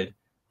appreciated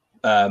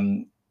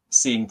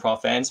seeing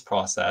Prof. Ann's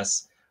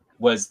process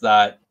was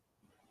that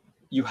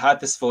you had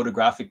this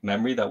photographic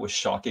memory that was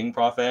shocking,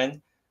 Prof. Ann,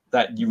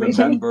 that you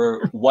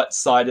remember what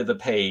side of the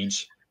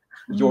page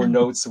your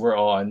notes were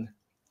on,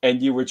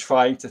 and you were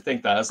trying to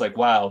think that. I was like,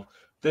 wow,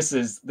 this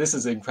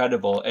is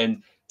incredible.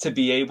 And to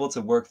be able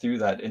to work through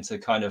that and to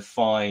kind of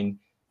find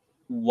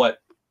what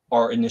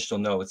our initial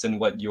notes and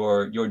what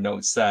your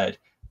notes said,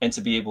 and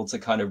to be able to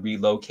kind of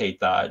relocate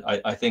that,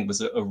 I think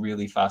was a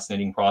really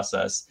fascinating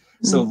process.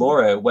 So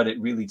Laura, what it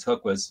really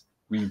took was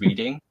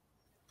rereading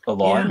a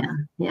lot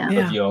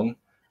of Jung.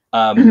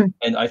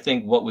 And I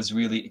think what was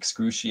really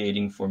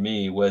excruciating for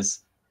me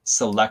was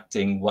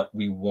selecting what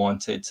we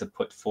wanted to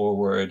put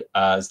forward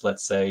as,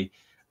 let's say,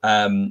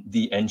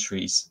 the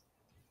entries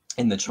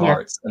in the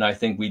charts. And I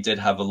think we did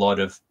have a lot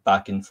of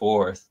back and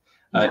forth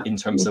in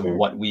terms of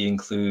what we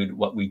include,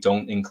 what we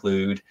don't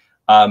include,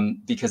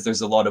 because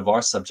there's a lot of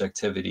our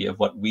subjectivity of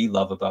what we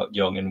love about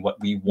Jung and what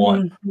we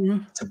want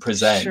to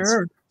present.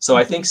 So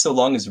I think so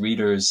long as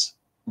readers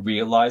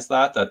realize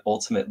that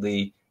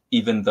ultimately,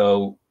 even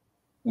though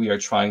we are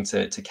trying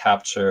to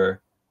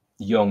capture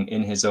Jung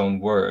in his own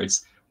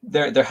words,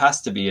 there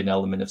has to be an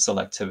element of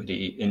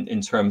selectivity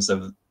in terms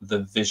of the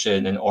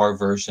vision and our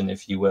version,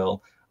 if you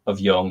will, of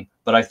Jung.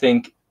 But I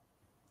think,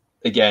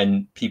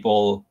 again,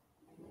 people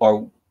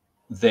are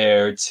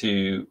there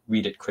to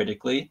read it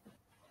critically,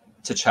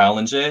 to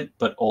challenge it,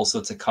 but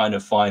also to kind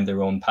of find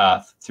their own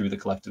path through the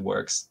collected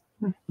works.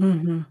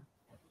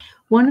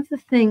 One of the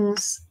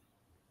things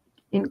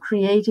in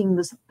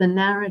creating the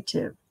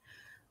narrative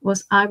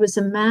was I was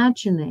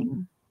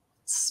imagining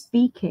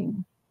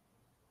speaking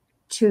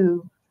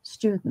to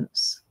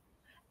students,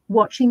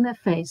 watching their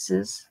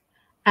faces,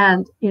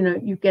 and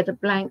you get a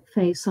blank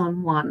face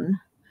on one,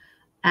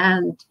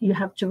 and you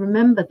have to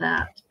remember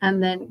that,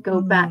 and then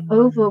go back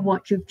over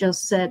what you've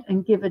just said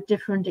and give a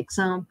different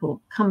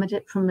example, come at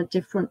it from a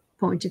different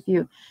point of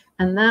view.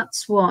 And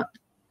that's what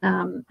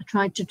I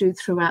tried to do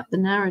throughout the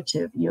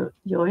narrative.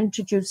 You're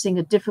introducing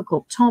a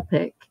difficult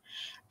topic,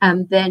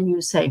 and then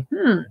you say,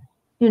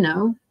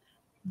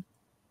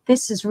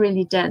 this is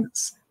really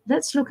dense.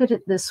 Let's look at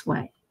it this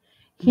way.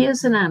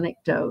 Here's an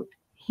anecdote.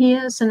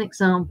 Here's an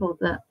example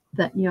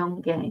that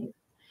Jung gave,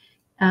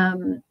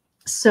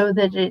 so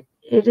that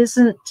it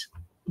isn't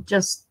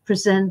just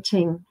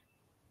presenting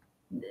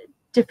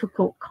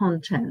difficult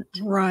content.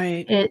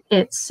 Right.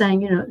 It's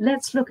saying,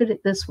 let's look at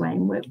it this way.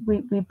 And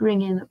we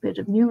bring in a bit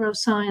of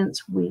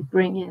neuroscience. We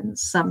bring in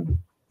some,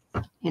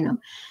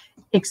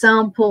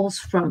 examples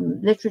from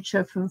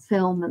literature, from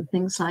film and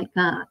things like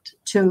that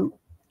to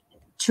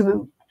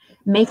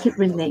make it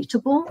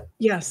relatable.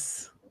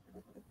 Yes.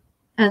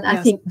 And I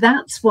think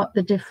that's what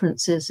the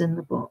difference is in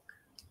the book.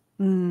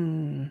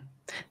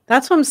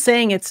 That's what I'm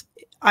saying.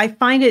 I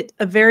find it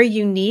a very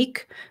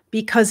unique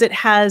because it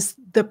has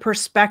the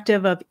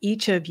perspective of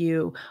each of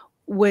you,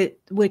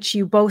 which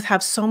you both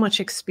have so much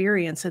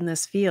experience in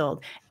this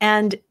field,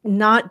 and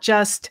not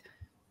just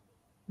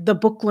the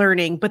book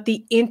learning, but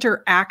the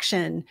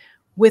interaction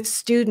with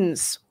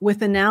students,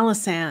 with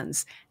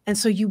analysans. And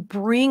so you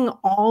bring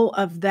all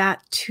of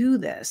that to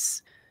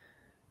this.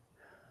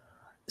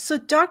 So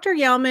Dr.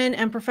 Yeoman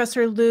and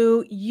Professor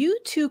Liu, you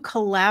two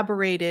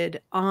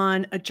collaborated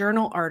on a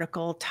journal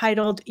article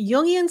titled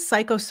Jungian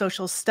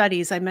Psychosocial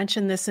Studies. I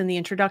mentioned this in the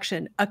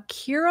introduction. A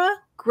Cura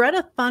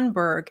Greta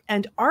Thunberg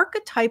and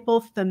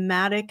Archetypal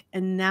Thematic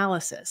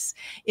Analysis.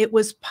 It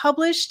was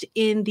published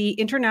in the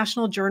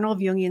International Journal of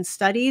Jungian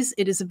Studies.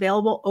 It is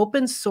available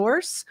open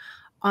source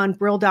on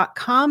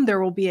Brill.com. There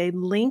will be a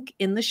link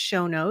in the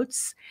show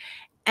notes.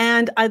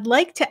 And I'd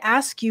like to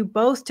ask you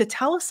both to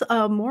tell us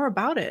more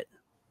about it.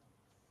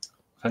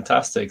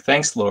 Fantastic.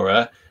 Thanks,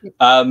 Laura.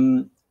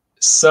 It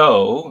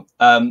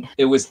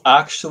was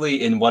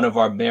actually in one of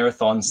our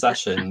marathon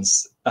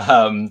sessions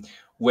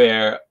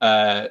where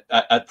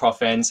at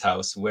Prof. N's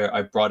house, where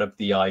I brought up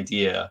the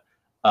idea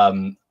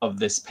of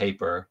this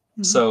paper.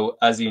 Mm-hmm. So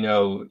as you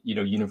know,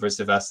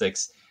 University of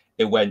Essex,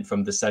 it went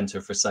from the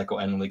Center for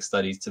Psychoanalytic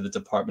Studies to the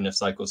Department of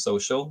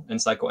Psychosocial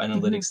and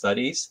Psychoanalytic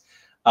Studies.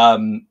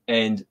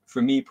 And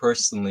for me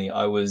personally,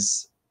 I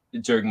was,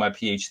 during my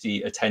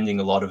PhD, attending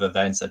a lot of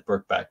events at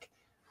Birkbeck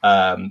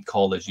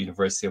College,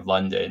 University of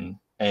London.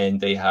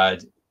 And they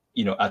had,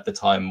 at the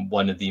time,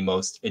 one of the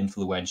most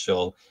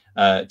influential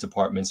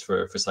departments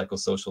for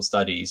psychosocial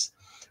studies.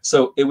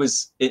 So it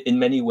was in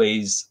many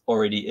ways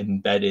already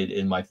embedded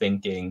in my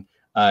thinking,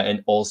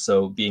 and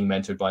also being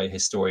mentored by a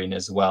historian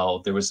as well.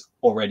 There was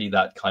already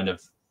that kind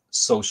of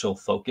social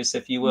focus,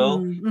 if you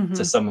will,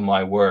 to some of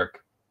my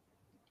work.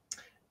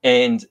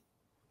 And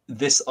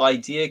this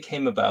idea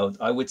came about,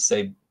 I would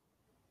say,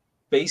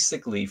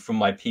 basically from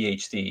my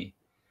PhD,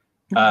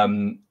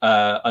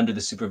 under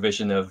the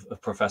supervision of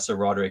Professor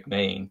Roderick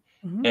Main.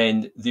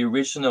 And the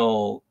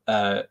original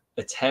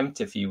attempt,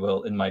 if you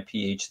will, in my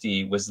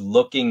PhD was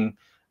looking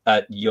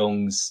at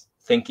Jung's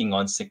thinking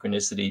on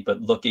synchronicity,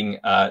 but looking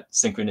at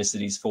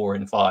synchronicities 4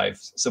 and 5.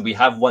 So we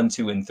have 1,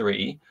 2, and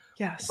 3.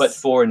 Yes. But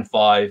 4 and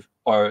 5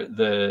 are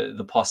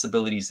the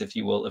possibilities, if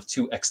you will, of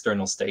two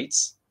external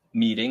states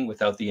meeting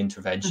without the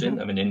intervention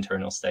of an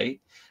internal state,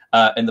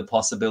 and the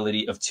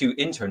possibility of two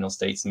internal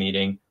states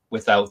meeting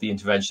without the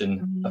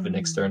intervention of an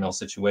external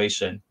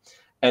situation.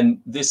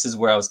 And this is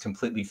where I was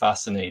completely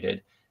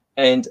fascinated.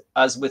 And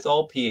as with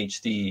all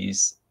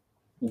PhDs,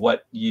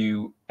 what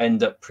you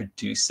end up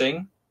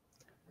producing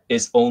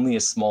is only a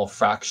small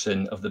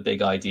fraction of the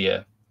big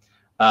idea.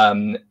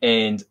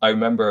 And I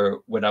remember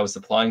when I was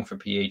applying for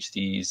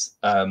PhDs,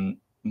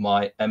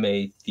 my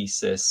MA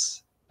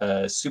thesis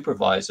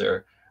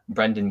supervisor,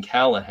 Brendan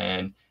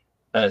Callahan,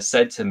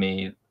 said to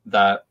me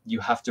that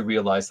you have to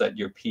realize that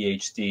your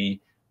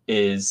PhD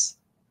is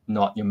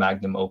not your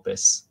magnum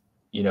opus.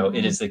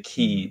 It is the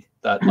key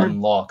that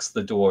unlocks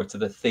the door to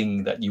the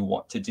thing that you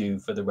want to do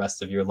for the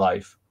rest of your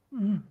life.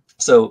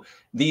 So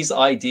these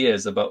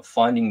ideas about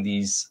finding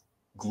these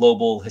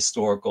global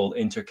historical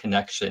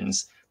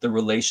interconnections, the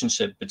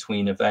relationship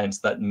between events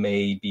that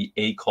may be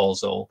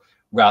acausal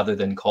rather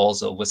than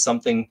causal, was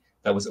something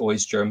that was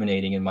always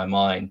germinating in my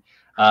mind.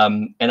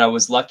 And I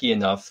was lucky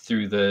enough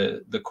through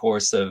the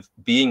course of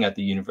being at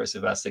the University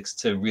of Essex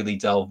to really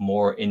delve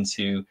more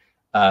into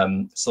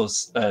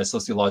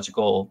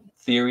sociological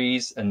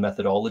theories and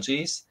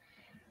methodologies.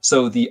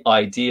 So the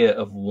idea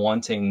of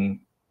wanting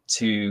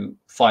to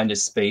find a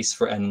space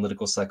for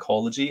analytical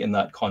psychology in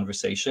that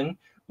conversation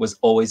was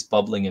always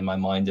bubbling in my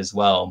mind as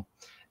well.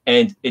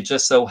 And it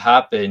just so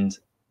happened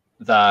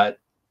that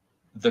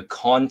the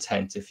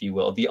content, if you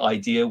will, the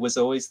idea was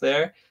always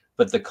there,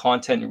 but the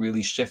content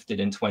really shifted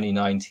in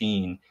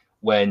 2019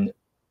 when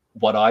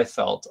what I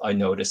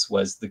noticed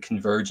was the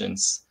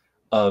convergence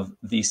of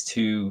these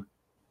two,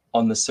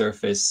 on the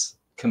surface,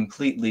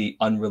 completely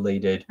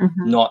unrelated,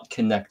 not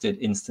connected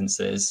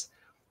instances,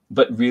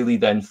 but really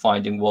then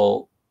finding,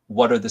 well,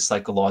 what are the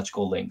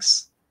psychological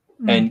links?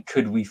 And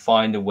could we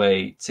find a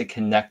way to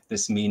connect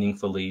this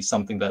meaningfully,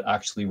 something that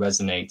actually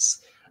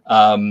resonates?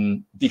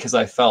 Because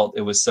I felt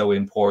it was so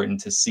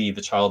important to see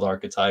the child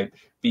archetype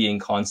being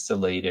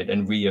constellated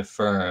and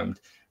reaffirmed,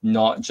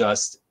 not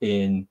just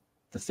in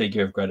the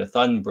figure of Greta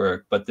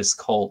Thunberg, but this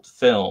cult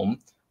film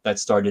that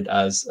started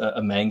as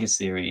a manga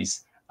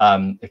series,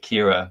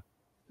 Akira.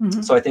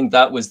 So I think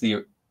that was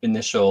the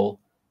initial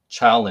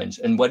challenge.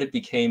 And what it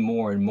became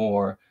more and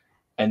more,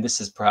 and this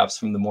is perhaps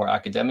from the more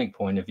academic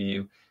point of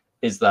view,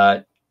 is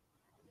that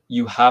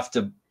you have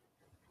to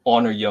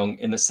honor Jung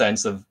in the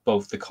sense of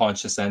both the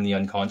conscious and the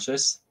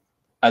unconscious.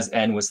 As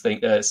Anne was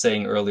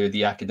saying earlier,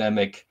 the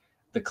academic,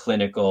 the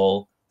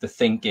clinical, the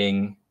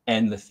thinking,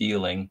 and the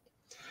feeling.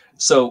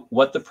 So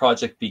what the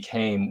project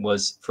became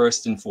was,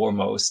 first and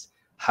foremost,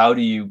 how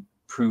do you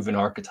prove an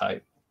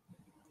archetype?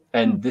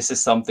 And this is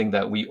something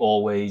that we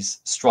always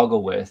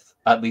struggle with,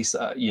 at least,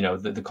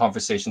 the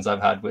conversations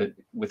I've had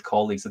with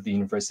colleagues at the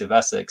University of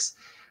Essex.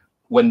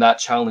 When that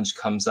challenge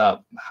comes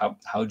up,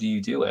 how do you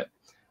do it?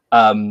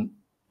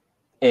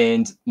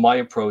 And my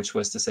approach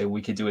was to say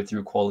we could do it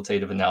through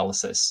qualitative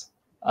analysis,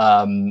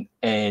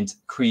 and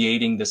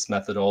creating this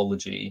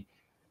methodology,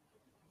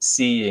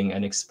 seeing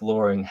and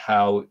exploring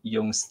how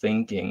Jung's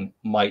thinking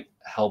might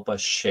help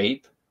us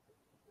shape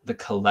the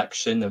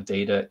collection of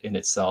data in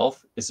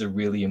itself is a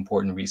really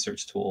important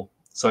research tool.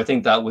 So I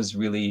think that was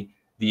really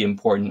the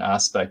important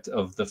aspect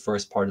of the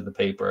first part of the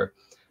paper.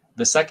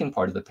 The second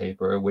part of the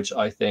paper, which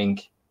I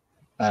think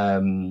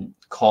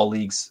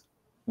colleagues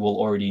will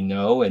already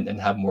know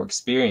and have more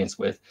experience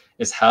with,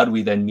 is how do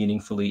we then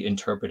meaningfully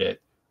interpret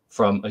it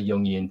from a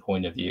Jungian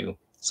point of view?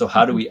 So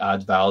how do we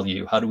add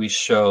value? How do we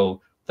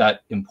show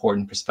that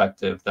important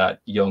perspective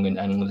that Jung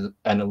and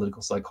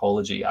analytical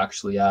psychology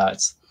actually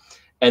adds?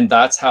 And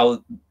that's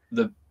how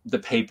the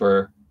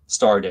paper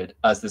started,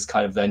 as this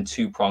kind of then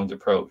two-pronged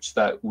approach,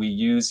 that we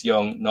use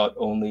Jung not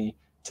only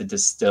to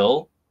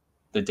distill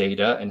the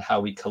data and how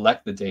we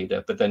collect the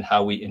data, but then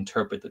how we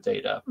interpret the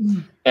data.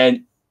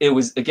 And it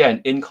was,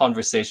 again, in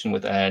conversation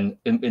with Anne,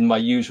 in my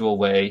usual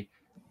way,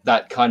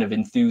 that kind of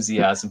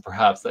enthusiasm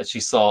perhaps that she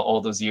saw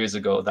all those years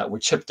ago that were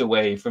chipped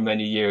away for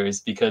many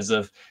years because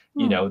of,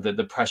 you know,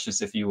 the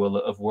pressures, if you will,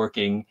 of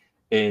working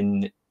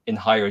in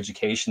higher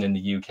education in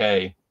the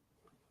UK.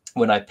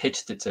 When I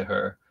pitched it to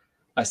her,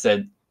 I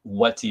said,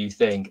 what do you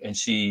think? And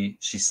she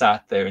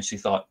sat there and she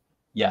thought,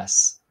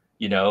 yes,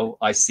 you know,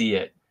 I see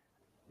it.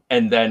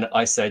 And then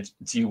I said,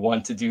 do you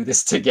want to do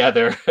this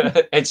together?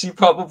 And she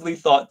probably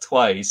thought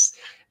twice.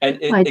 And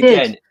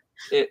it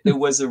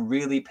was a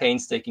really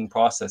painstaking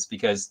process,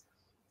 because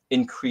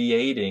in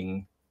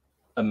creating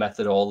a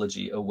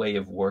methodology, a way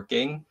of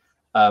working,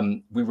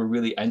 we were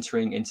really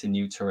entering into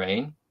new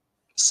terrain.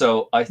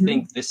 So I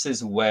think this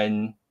is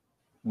when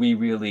we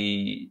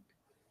really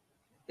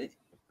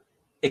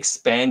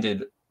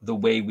expanded the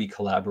way we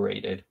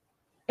collaborated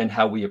and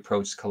how we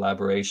approached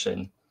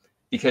collaboration,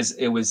 because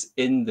it was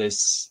in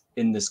this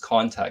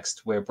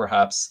context where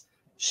perhaps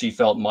she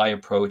felt my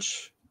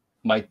approach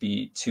might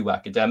be too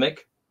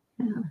academic.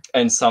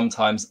 And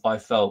sometimes I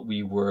felt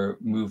we were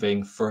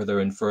moving further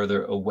and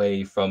further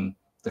away from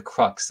the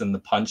crux and the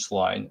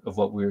punchline of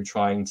what we were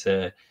trying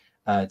to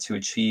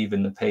achieve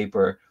in the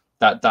paper.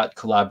 That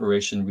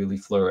collaboration really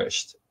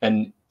flourished.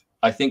 And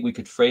I think we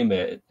could frame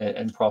it,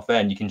 and Prof.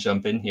 N, you can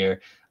jump in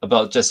here,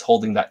 about just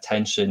holding that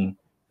tension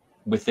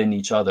within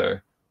each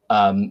other,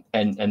 and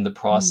the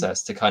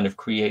process to kind of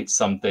create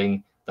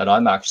something that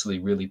I'm actually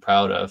really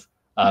proud of.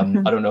 I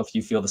don't know if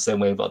you feel the same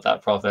way about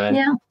that, Prof. N.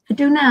 Yeah, I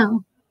do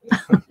now.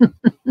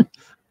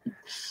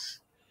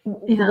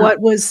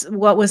 What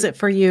was it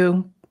for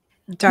you,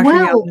 Dr.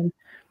 Well, Yeoman?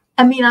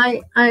 I mean,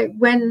 I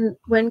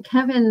when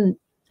Kevin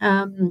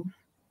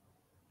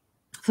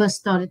first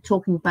started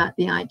talking about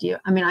the idea,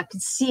 I mean, I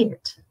could see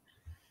it.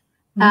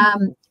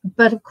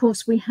 But of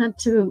course, we had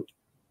to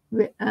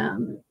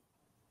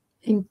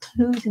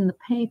include in the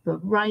paper,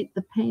 write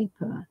the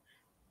paper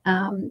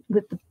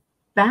with the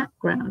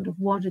background of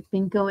what had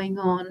been going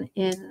on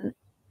in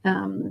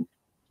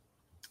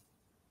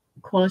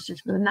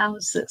qualitative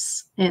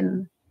analysis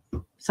in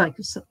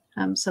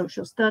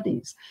psychosocial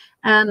studies.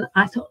 And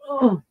I thought,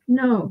 oh,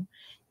 no,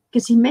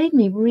 because he made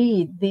me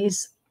read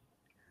these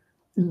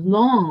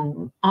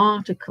long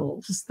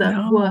articles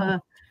that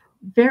were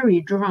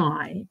very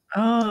dry.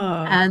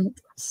 And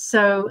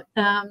so,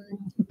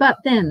 but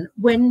then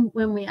when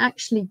we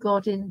actually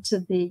got into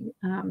the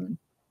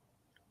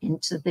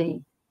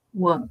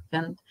work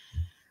and,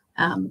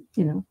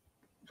 you know,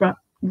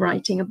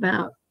 writing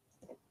about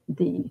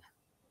the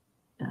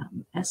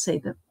essay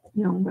that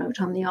Jung wrote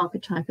on the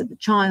archetype of the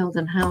child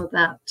and how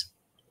that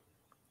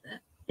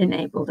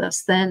enabled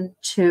us then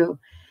to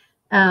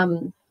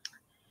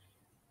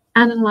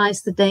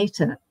analyze the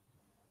data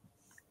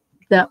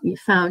that we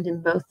found in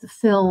both the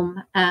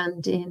film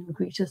and in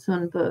Greta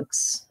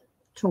Thunberg's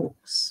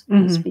talks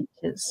and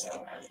speeches.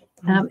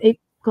 It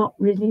got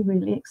really,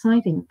 really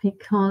exciting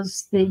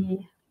because the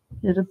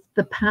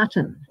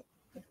patterns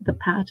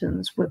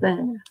were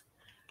there.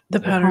 The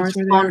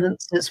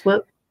correspondences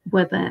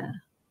were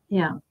there.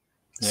 Yeah.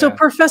 So,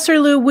 Professor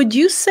Liu, would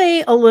you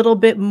say a little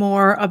bit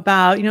more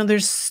about, you know,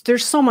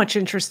 there's so much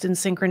interest in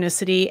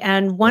synchronicity,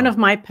 and one of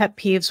my pet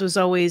peeves was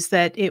always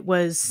that it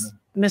was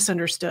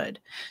misunderstood.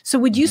 So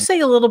would you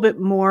say a little bit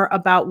more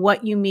about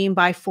what you mean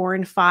by 4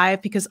 and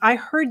 5? Because I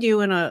heard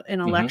you in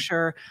a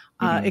lecture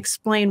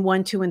explain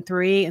 1, 2, and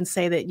 3 and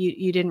say that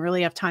you didn't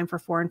really have time for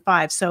 4 and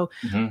 5. So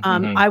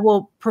I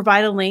will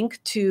provide a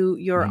link to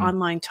your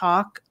online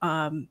talk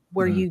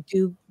where you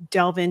do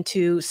delve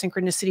into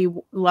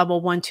synchronicity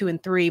level 1, 2,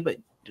 and 3, but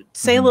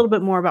say a little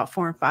bit more about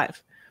 4 and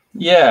 5.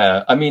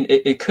 Yeah, I mean,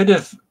 it could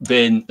have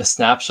been a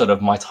snapshot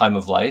of my time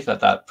of life at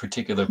that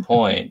particular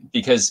point,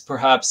 because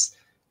perhaps,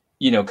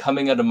 you know,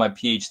 coming out of my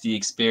PhD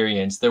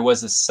experience, there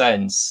was a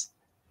sense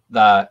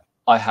that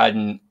I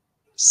hadn't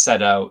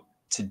set out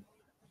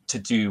to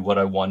do what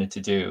I wanted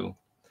to do.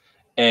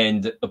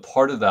 And a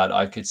part of that,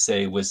 I could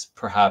say, was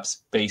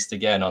perhaps based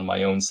again on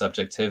my own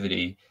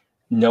subjectivity,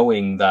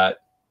 knowing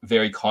that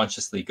very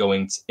consciously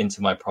going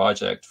into my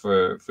project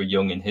for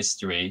Jung in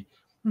history,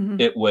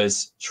 it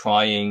was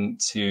trying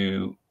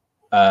to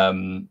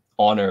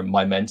honor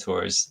my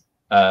mentors,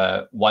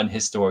 one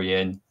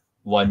historian,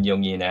 one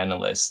Jungian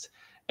analyst.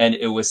 And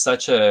it was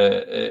such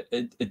a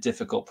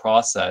difficult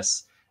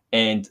process.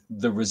 And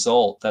the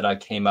result that I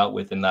came out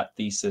with in that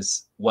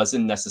thesis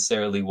wasn't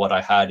necessarily what I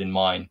had in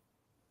mind.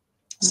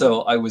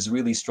 So I was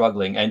really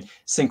struggling. And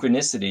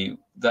synchronicity,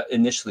 that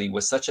initially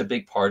was such a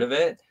big part of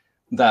it,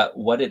 that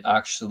what it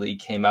actually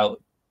came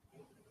out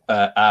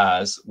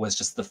as was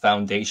just the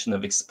foundation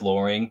of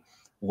exploring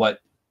what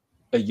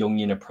a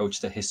Jungian approach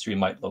to history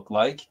might look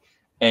like,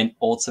 and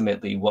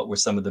ultimately what were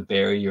some of the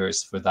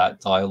barriers for that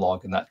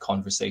dialogue and that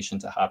conversation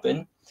to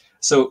happen.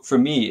 So for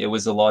me, it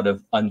was a lot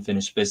of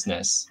unfinished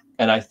business.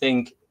 And I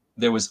think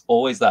there was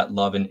always that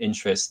love and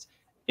interest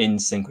in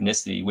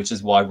synchronicity, which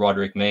is why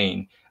Roderick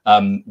Mayne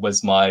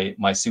was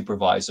my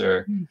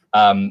supervisor.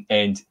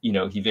 And, you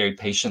know, he very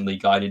patiently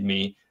guided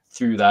me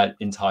through that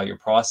entire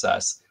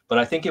process. But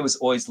I think it was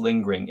always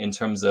lingering in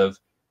terms of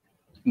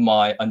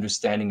my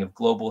understanding of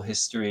global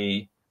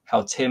history,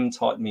 how Tim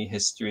taught me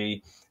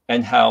history,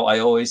 and how I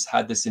always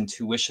had this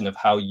intuition of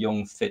how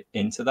Jung fit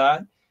into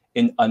that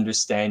in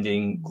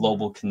understanding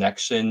global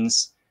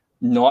connections,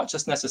 not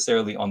just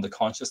necessarily on the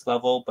conscious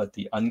level, but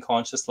the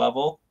unconscious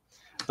level.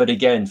 But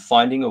again,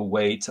 finding a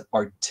way to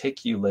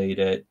articulate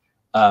it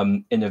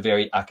in a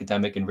very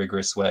academic and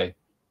rigorous way.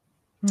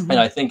 And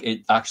I think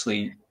it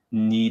actually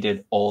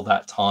needed all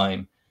that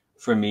time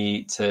for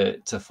me to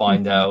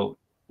find out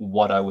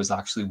what I was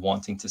actually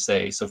wanting to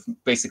say. So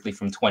basically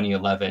from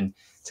 2011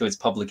 to its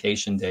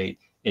publication date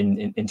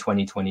in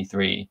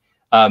 2023.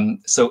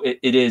 So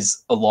it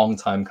is a long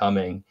time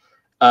coming.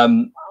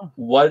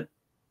 What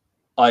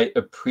I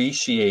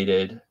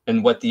appreciated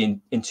and what the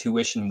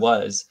intuition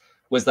was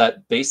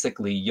that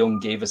basically Jung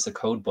gave us a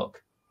code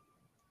book.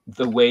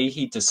 The way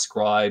he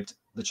described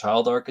the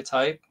child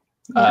archetype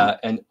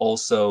and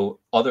also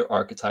other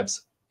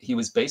archetypes, he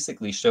was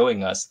basically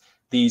showing us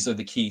these are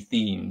the key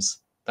themes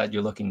that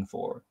you're looking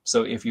for.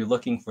 So if you're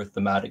looking for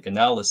thematic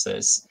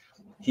analysis,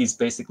 he's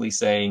basically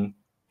saying,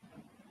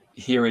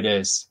 here it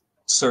is,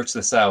 search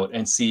this out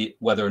and see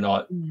whether or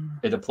not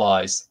it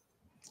applies.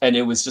 And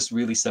it was just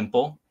really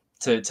simple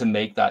to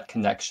make that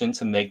connection,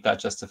 to make that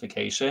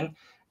justification.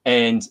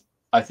 And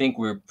I think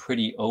we're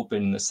pretty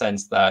open in the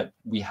sense that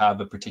we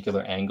have a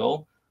particular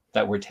angle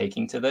that we're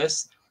taking to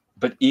this.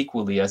 But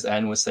equally, as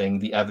Anne was saying,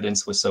 the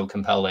evidence was so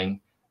compelling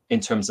in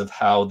terms of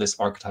how this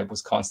archetype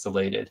was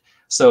constellated.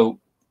 So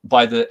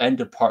by the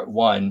end of part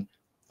one,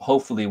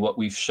 hopefully what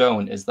we've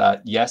shown is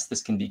that, yes,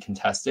 this can be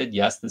contested.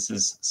 Yes, this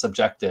is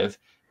subjective,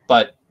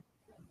 but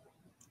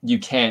you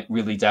can't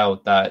really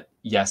doubt that,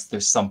 yes,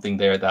 there's something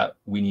there that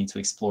we need to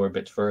explore a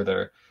bit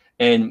further.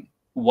 And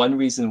one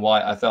reason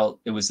why I felt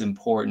it was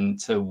important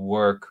to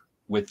work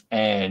with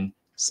Anne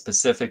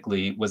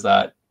specifically was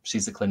that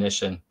she's a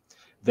clinician.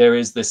 There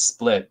is this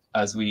split,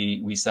 as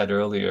we said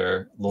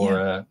earlier,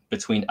 Laura,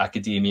 between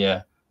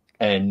academia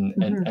and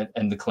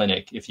the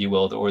clinic, if you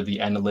will, or the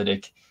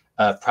analytic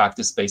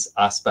practice-based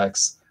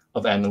aspects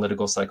of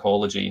analytical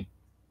psychology.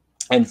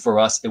 And for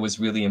us, it was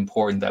really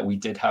important that we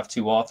did have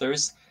two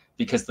authors,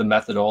 because the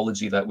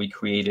methodology that we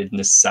created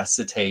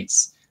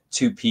necessitates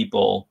two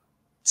people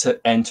to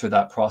enter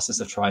that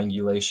process of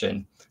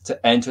triangulation,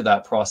 to enter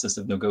that process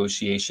of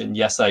negotiation.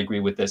 Yes, I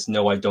agree with this.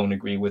 No, I don't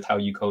agree with how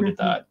you coded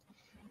that.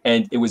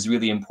 And it was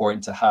really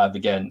important to have,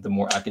 again, the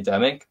more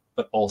academic,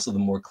 but also the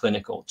more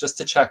clinical, just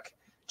to check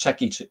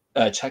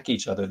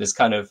each other, this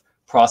kind of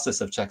process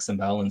of checks and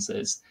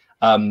balances.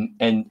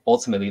 And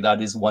ultimately,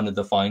 that is one of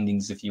the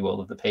findings, if you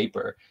will, of the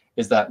paper,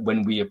 is that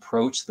when we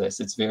approach this,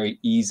 it's very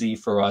easy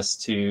for us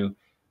to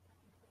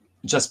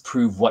just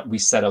prove what we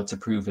set out to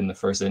prove in the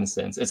first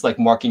instance. It's like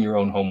marking your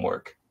own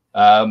homework.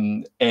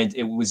 And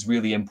it was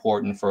really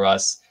important for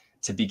us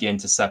to begin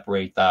to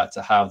separate that,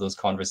 to have those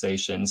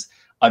conversations.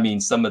 I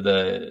mean, some of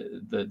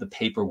the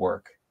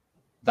paperwork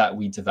that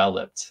we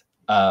developed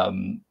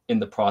in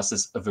the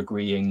process of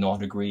agreeing,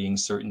 not agreeing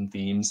certain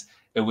themes,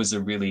 it was a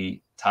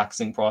really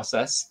taxing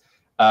process.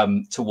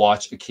 To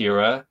watch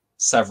Akira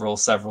several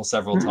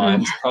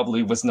times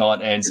probably was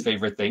not Anne's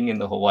favorite thing in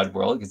the whole wide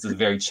world, because it's a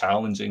very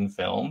challenging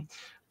film.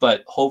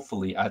 But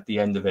hopefully at the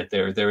end of it,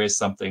 there is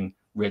something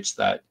rich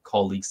that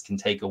colleagues can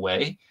take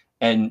away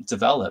and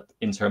develop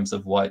in terms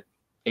of what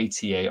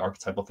ATA,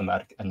 archetypal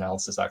thematic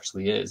analysis,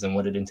 actually is and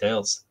what it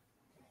entails.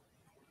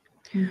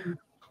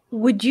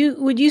 Would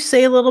you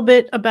say a little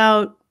bit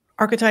about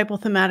archetypal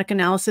thematic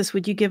analysis?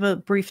 Would you give a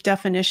brief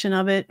definition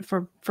of it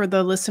for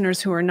the listeners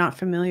who are not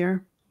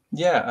familiar?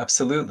 Yeah,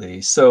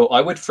 absolutely. So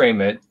I would frame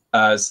it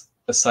as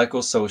a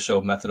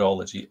psychosocial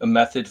methodology, a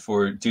method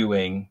for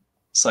doing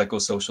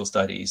psychosocial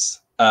studies.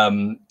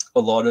 A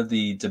lot of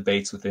the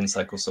debates within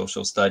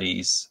psychosocial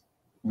studies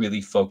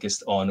really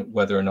focused on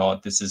whether or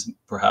not this is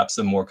perhaps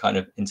a more kind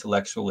of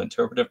intellectual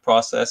interpretive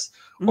process,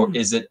 or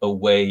is it a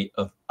way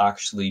of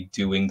actually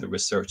doing the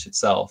research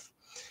itself?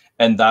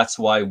 And that's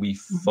why we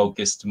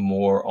focused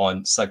more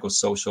on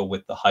psychosocial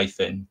with the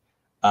hyphen.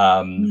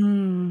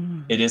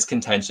 It is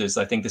contentious.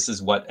 I think this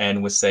is what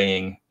Anne was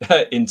saying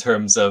in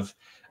terms of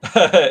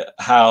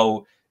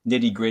how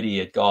nitty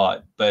gritty it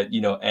got. But, you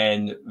know,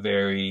 Anne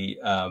very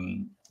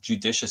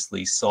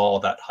judiciously saw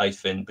that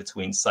hyphen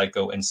between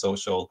psycho and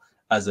social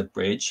as a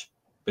bridge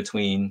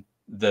between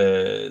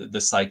the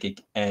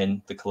psychic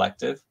and the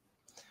collective.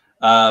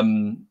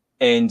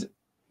 And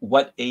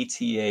what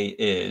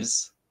ATA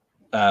is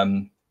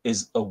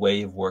a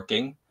way of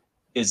working,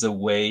 is a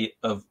way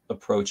of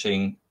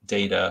approaching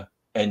data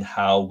and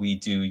how we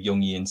do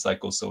Jungian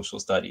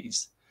psychosocial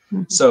studies.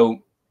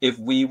 So if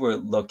we were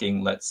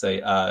looking, let's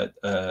say, at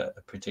a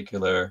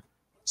particular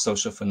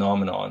social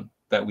phenomenon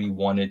that we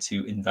wanted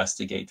to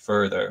investigate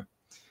further,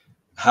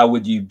 how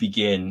would you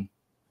begin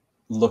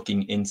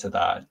looking into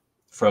that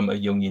from a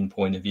Jungian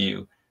point of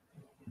view?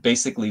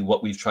 Basically,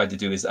 what we've tried to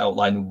do is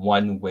outline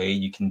one way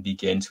you can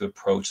begin to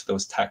approach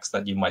those texts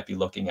that you might be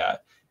looking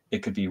at.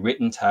 It could be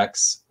written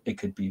texts, it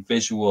could be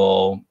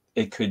visual,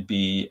 it could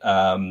be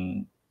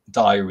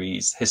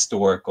diaries,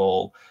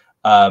 historical,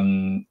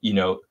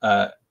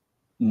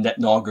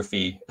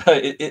 ethnography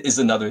is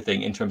another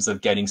thing in terms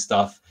of getting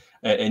stuff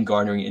and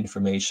garnering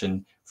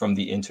information from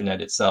the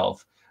internet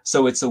itself.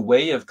 So it's a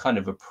way of kind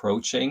of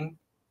approaching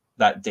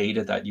that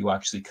data that you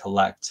actually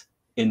collect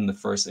in the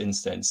first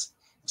instance.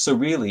 So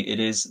really, it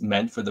is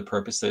meant for the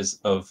purposes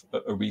of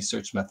a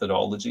research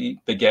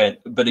methodology.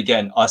 But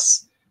again,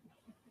 us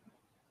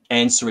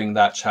answering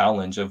that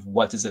challenge of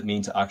what does it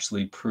mean to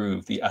actually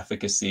prove the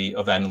efficacy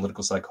of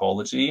analytical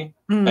psychology,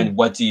 and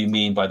what do you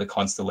mean by the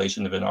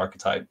constellation of an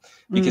archetype?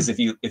 Because if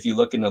you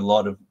look in a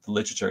lot of the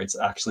literature, it's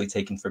actually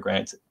taken for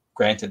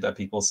granted that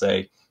people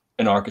say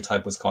an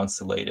archetype was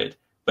constellated.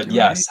 But Right.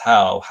 yes,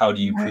 how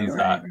do you prove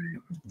that? Right.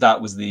 That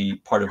was the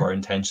part of our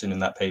intention in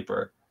that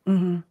paper.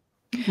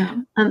 Yeah.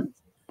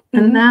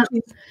 And that,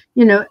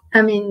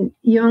 I mean,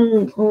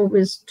 Jung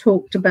always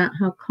talked about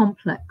how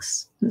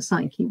complex the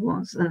psyche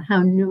was and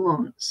how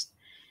nuanced.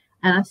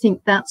 And I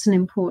think that's an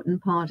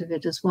important part of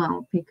it as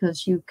well,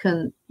 because you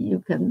can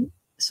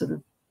sort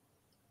of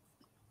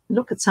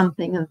look at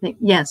something and think,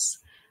 yes,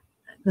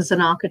 there's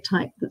an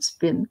archetype that's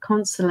been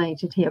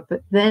constellated here,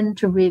 but then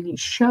to really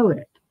show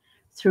it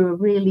through a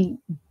really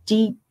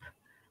deep,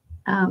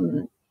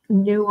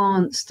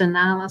 nuanced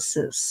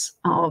analysis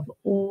of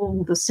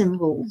all the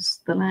symbols,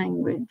 the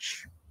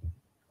language,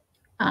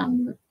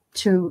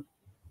 to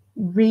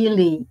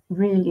really,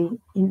 really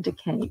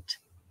indicate,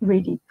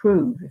 really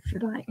prove, if you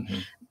like,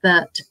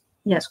 that,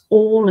 yes,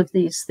 all of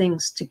these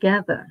things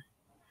together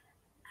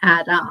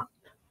add up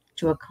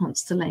to a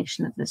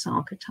constellation of this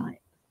archetype.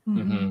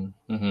 And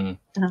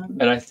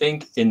I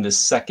think in the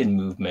second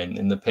movement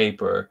in the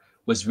paper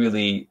was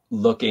really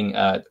looking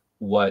at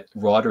what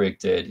Roderick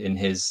did in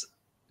his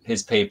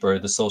paper,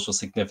 The Social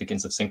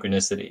Significance of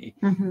Synchronicity,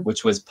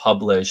 which was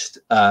published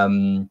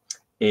in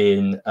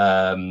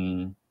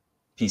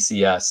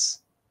PCS.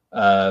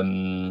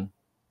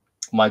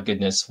 My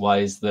goodness, why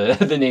is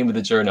the name of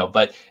the journal?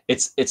 But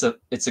it's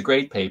a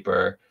great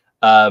paper.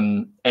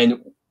 And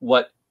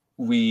what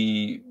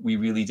we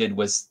really did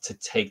was to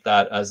take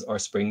that as our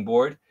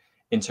springboard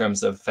in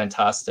terms of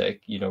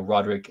fantastic.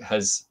 Roderick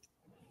has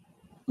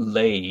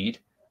laid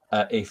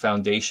a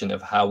foundation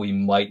of how we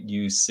might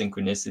use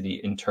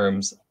synchronicity in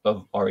terms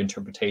of our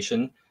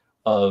interpretation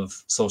of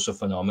social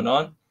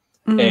phenomenon.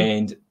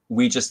 And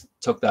we just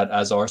took that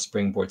as our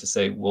springboard to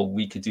say, well,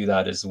 we could do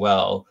that as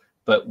well.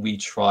 But we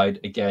tried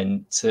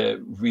again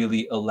to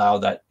really allow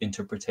that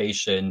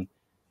interpretation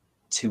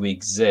to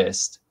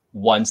exist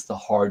once the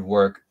hard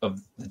work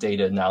of the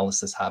data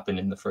analysis happened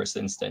in the first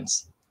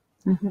instance.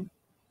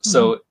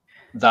 So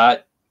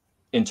that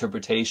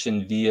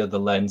interpretation via the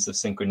lens of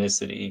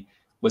synchronicity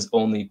was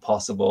only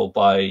possible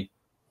by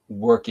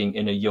working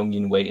in a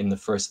Jungian way in the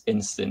first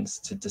instance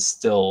to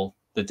distill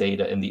the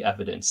data and the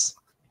evidence.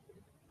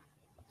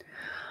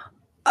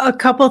 A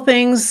couple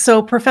things.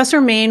 So Professor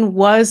Main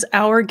was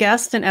our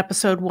guest in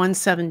episode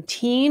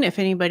 117, if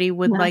anybody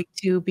would like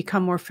to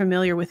become more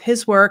familiar with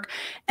his work.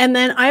 And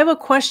then I have a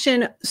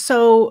question.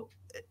 So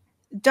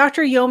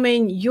Dr.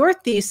 Yeoman, your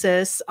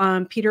thesis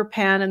on Peter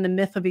Pan and the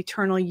Myth of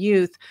Eternal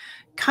Youth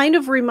kind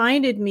of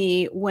reminded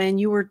me when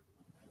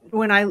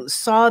I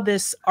saw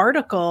this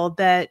article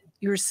that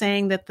you were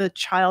saying that the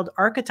child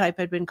archetype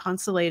had been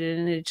constellated,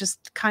 and it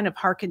just kind of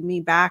harkened me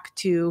back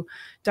to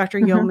Dr.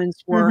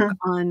 Yeoman's work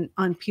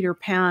on Peter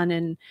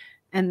Pan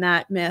and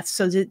that myth.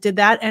 So did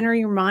that enter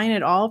your mind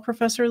at all,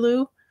 Professor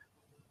Liu?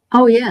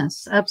 Oh,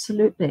 yes,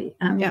 absolutely.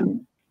 I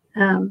mean,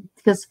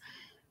 because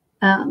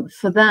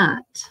for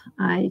that,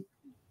 I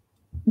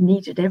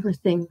needed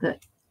everything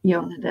that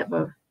Jung had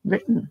ever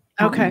written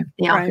on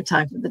the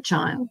archetype of the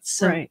child.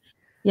 So,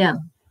 yeah.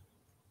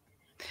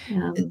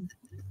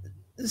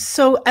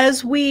 So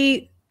as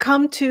we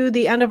come to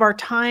the end of our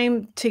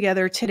time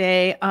together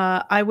today,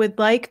 I would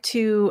like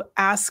to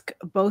ask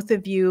both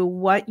of you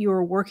what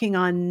you're working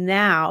on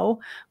now,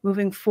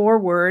 moving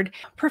forward.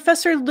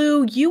 Professor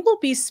Liu, you will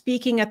be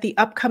speaking at the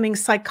upcoming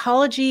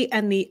Psychology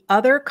and the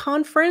Other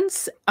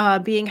conference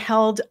being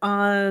held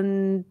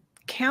on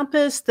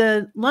campus,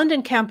 the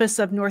London campus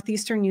of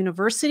Northeastern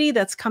University.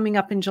 That's coming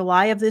up in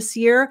July of this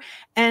year.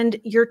 And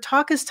your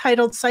talk is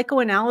titled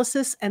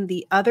Psychoanalysis and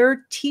the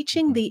Other,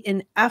 Teaching the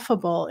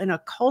Ineffable in a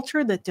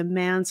Culture That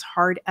Demands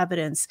Hard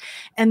Evidence.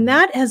 And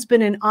that has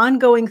been an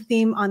ongoing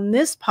theme on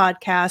this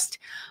podcast,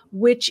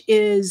 which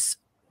is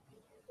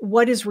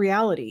what is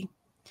reality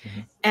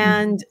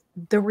and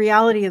the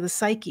reality of the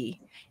psyche.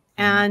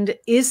 And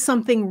is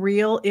something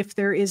real if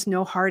there is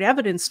no hard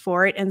evidence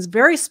for it? And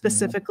very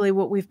specifically,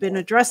 what we've been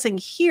addressing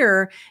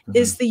here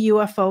is the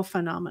UFO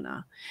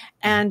phenomena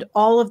and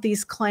all of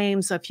these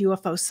claims of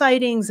UFO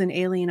sightings and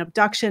alien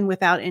abduction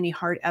without any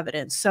hard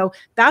evidence. So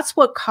that's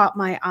what caught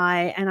my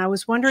eye. And I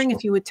was wondering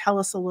if you would tell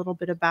us a little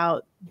bit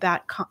about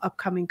that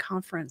upcoming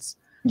conference.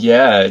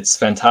 Yeah, it's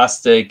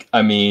fantastic.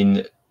 I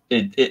mean,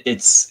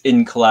 it's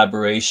in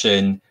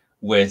collaboration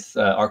with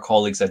our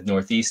colleagues at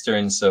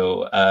Northeastern,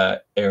 so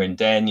Aaron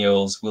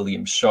Daniels,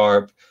 William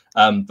Sharp,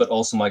 but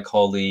also my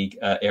colleague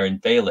Aaron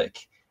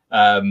Balick,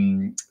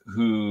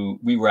 who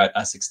we were at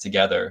Essex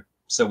together.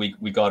 So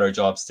we got our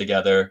jobs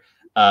together,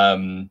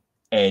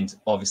 and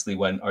obviously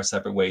went our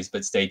separate ways,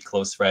 but stayed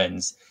close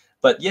friends.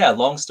 But yeah,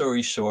 long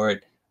story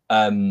short,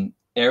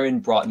 Aaron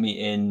brought me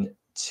in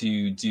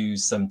to do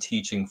some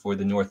teaching for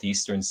the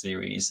Northeastern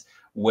series,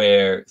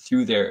 where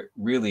through their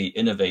really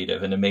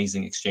innovative and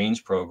amazing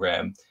exchange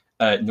program,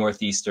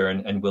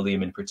 Northeastern and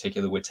William in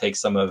particular would take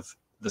some of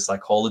the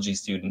psychology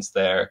students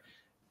there,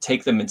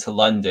 take them into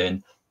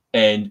London,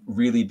 and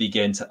really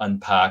begin to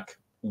unpack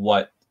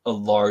what a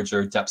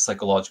larger depth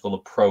psychological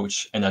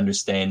approach and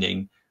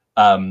understanding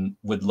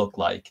would look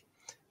like.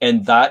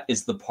 And that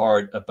is the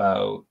part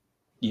about,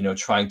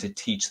 trying to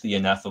teach the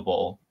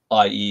ineffable,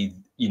 i.e.,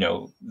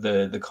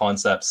 the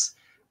concepts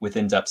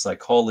within depth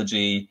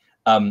psychology,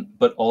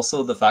 but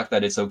also the fact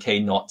that it's okay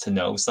not to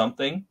know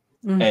something.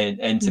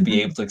 And to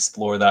be able to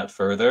explore that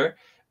further,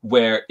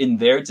 where in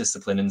their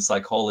discipline in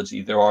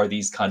psychology, there are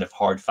these kind of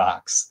hard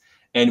facts.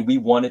 And we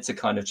wanted to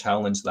kind of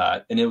challenge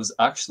that. And it was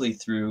actually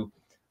through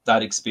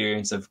that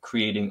experience of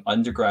creating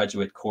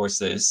undergraduate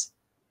courses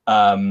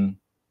and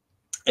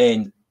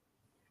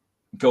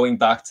going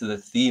back to the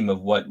theme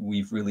of what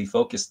we've really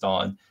focused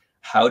on.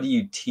 How do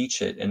you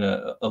teach it in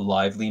a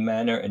lively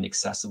manner, an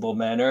accessible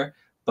manner,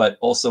 but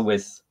also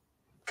with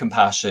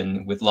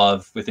compassion, with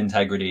love, with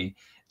integrity?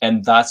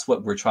 And that's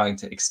what we're trying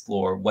to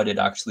explore, what it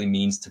actually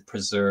means to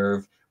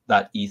preserve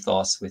that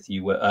ethos with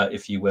you,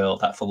 if you will,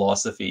 that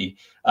philosophy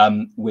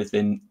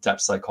within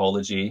depth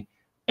psychology,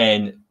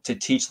 and to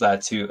teach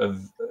that to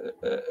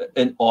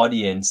an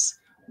audience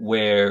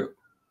where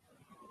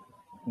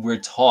we're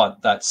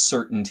taught that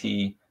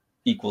certainty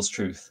equals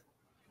truth.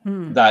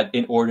 That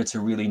in order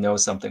to really know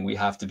something, we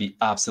have to be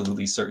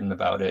absolutely certain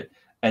about it.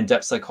 And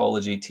depth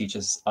psychology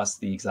teaches us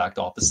the exact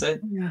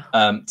opposite.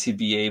 To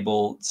be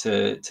able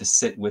to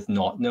sit with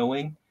not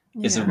knowing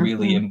is a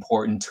really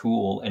important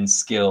tool and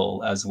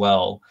skill as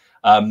well.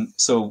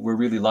 So we're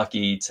really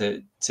lucky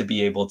to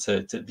be able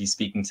to be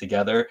speaking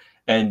together.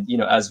 And,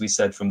 as we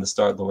said from the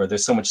start, Laura,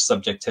 there's so much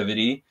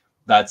subjectivity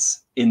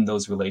that's in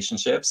those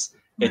relationships.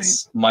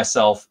 It's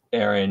myself,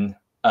 Aaron,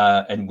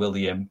 and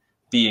William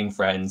being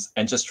friends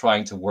and just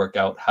trying to work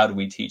out, how do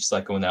we teach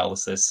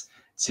psychoanalysis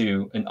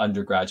to an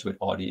undergraduate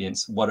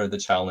audience? What are the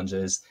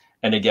challenges?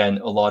 And again,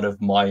 a lot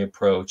of my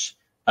approach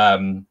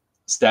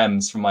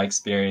stems from my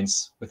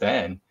experience with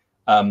Anne.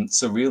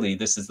 So really,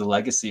 this is the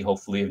legacy,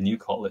 hopefully, of New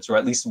College, or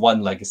at least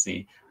one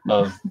legacy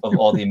of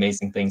all the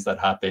amazing things that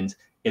happened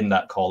in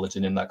that college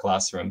and in that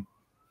classroom.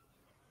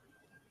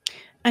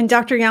 And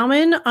Dr.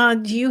 Yeoman,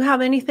 do you have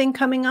anything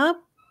coming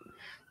up?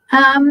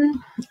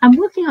 I'm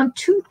working on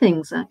two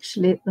things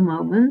actually at the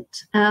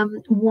moment.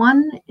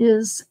 One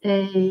is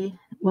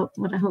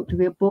what I hope to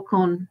be a book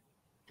on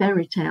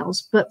fairy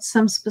tales, but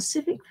some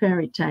specific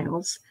fairy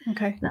tales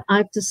that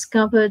I've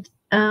discovered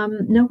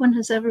no one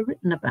has ever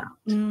written about.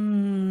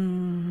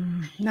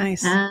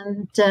 Nice.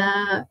 And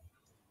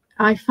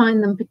I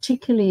find them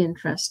particularly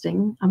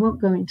interesting. I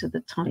won't go into the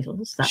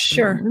titles,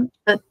 moment,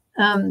 but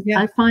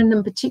I find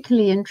them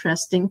particularly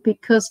interesting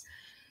because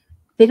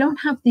they don't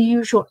have the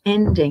usual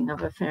ending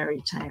of a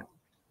fairy tale.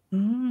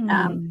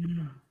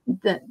 The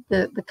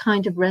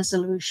kind of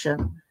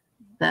resolution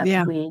that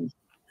we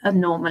are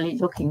normally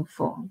looking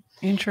for.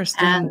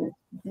 Interesting. And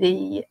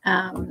the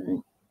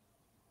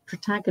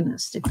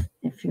protagonist,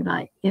 if you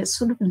like, is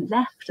sort of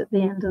left at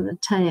the end of the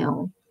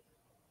tale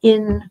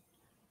in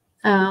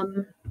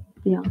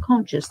the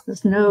unconscious.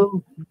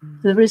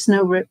 There is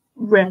no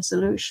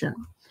resolution.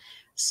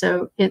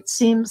 So it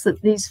seems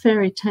that these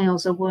fairy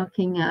tales are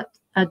working at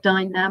a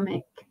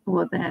dynamic,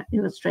 or they're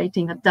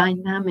illustrating a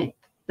dynamic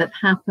that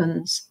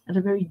happens at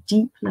a very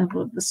deep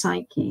level of the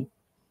psyche,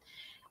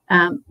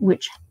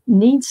 which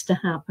needs to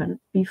happen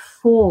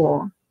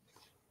before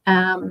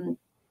the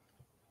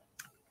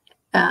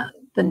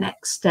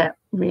next step,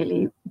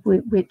 really,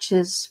 which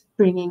is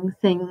bringing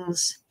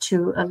things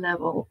to a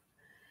level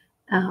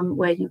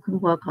where you can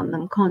work on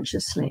them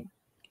consciously.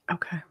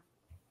 Okay.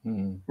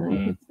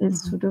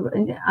 It's sort of,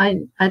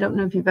 I don't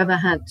know if you've ever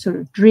had sort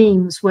of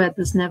dreams where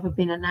there's never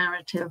been a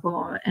narrative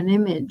or an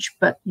image,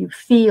 but you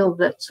feel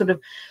that sort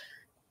of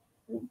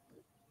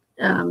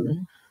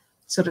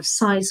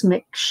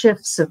seismic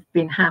shifts have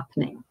been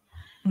happening.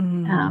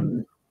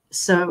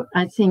 So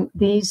I think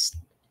these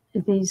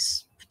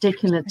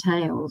particular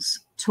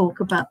tales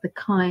talk about the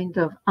kind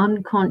of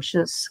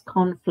unconscious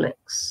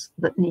conflicts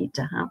that need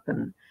to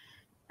happen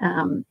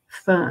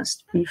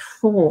first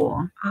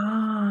before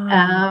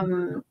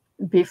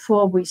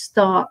before we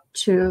start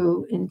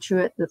to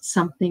intuit that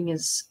something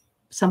is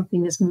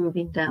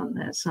moving down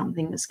there,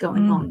 something is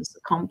going on, there's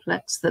a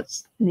complex that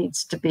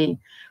needs to be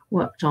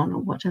worked on or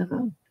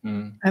whatever.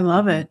 I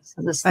love it.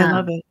 So there's I that.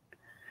 love it.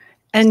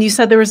 And you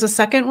said there was a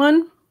second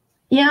one?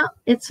 Yeah,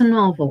 it's a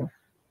novel.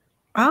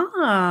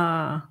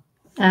 Ah,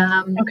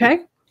 Okay. okay.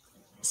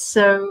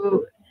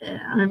 So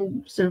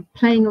I'm sort of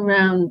playing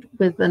around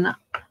with an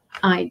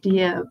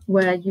idea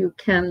where you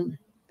can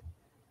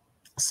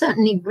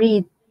certainly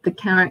read the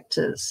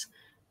characters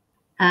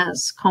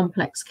as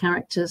complex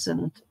characters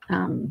and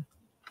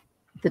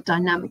the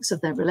dynamics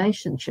of their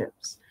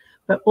relationships,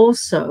 but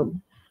also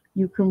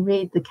you can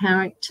read the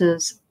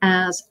characters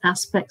as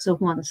aspects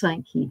of one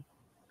psyche.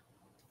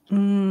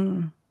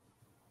 Yep.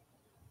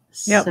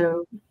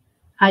 So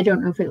I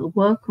don't know if it'll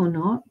work or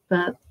not,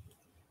 but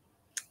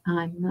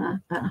I'm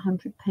about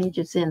 100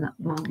 pages in at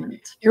the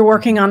moment. You're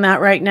working on that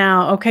right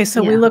now. Okay,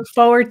 so we look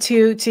forward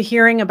to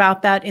hearing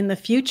about that in the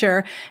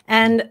future.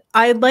 And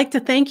I'd like to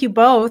thank you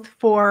both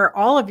for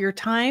all of your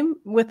time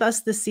with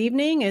us this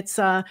evening. It's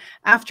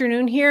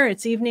afternoon here,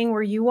 it's evening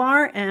where you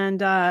are,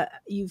 and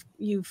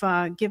you've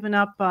given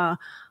up a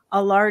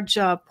large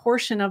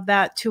portion of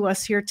that to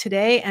us here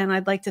today. And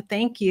I'd like to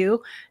thank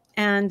you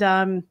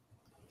and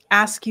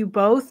ask you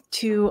both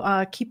to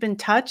keep in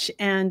touch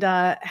and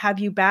have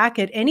you back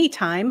at any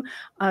time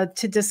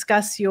to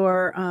discuss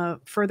your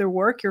further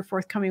work, your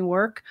forthcoming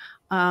work.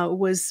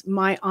 Was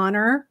my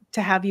honor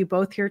to have you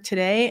both here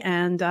today,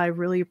 and I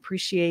really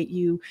appreciate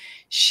you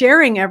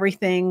sharing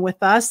everything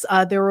with us.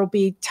 There will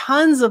be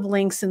tons of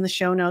links in the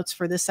show notes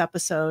for this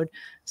episode.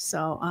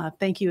 So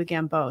thank you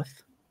again,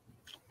 both.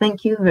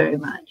 Thank you very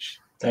much.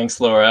 Thanks,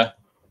 Laura.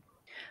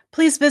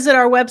 Please visit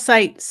our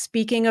website,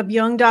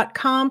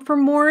 speakingofjung.com, for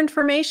more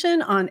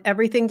information on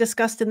everything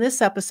discussed in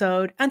this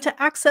episode and to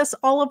access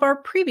all of our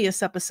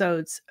previous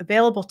episodes,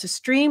 available to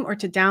stream or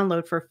to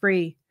download for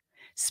free.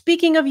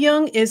 Speaking of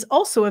Jung is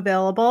also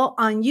available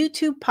on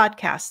YouTube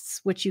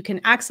podcasts, which you can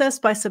access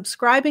by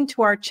subscribing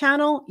to our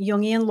channel,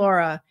 Jungian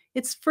Laura.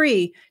 It's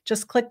free.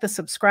 Just click the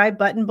subscribe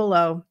button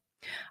below.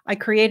 I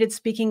created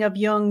Speaking of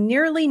Jung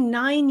nearly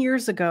 9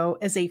 years ago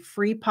as a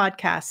free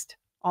podcast.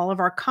 All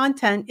of our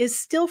content is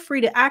still free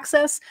to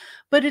access,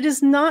 but it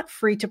is not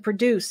free to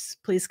produce.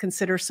 Please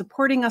consider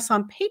supporting us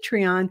on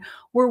Patreon,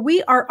 where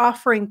we are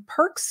offering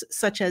perks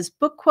such as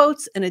book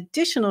quotes and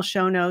additional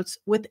show notes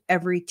with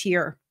every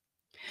tier.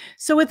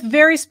 So with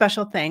very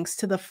special thanks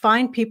to the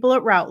fine people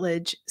at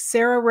Routledge,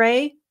 Sarah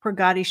Ray,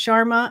 Pragati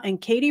Sharma, and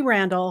Katie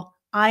Randall,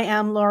 I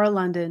am Laura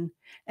London,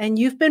 and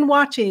you've been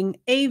watching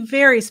a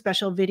very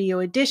special video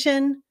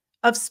edition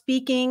of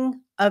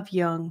Speaking of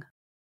Jung.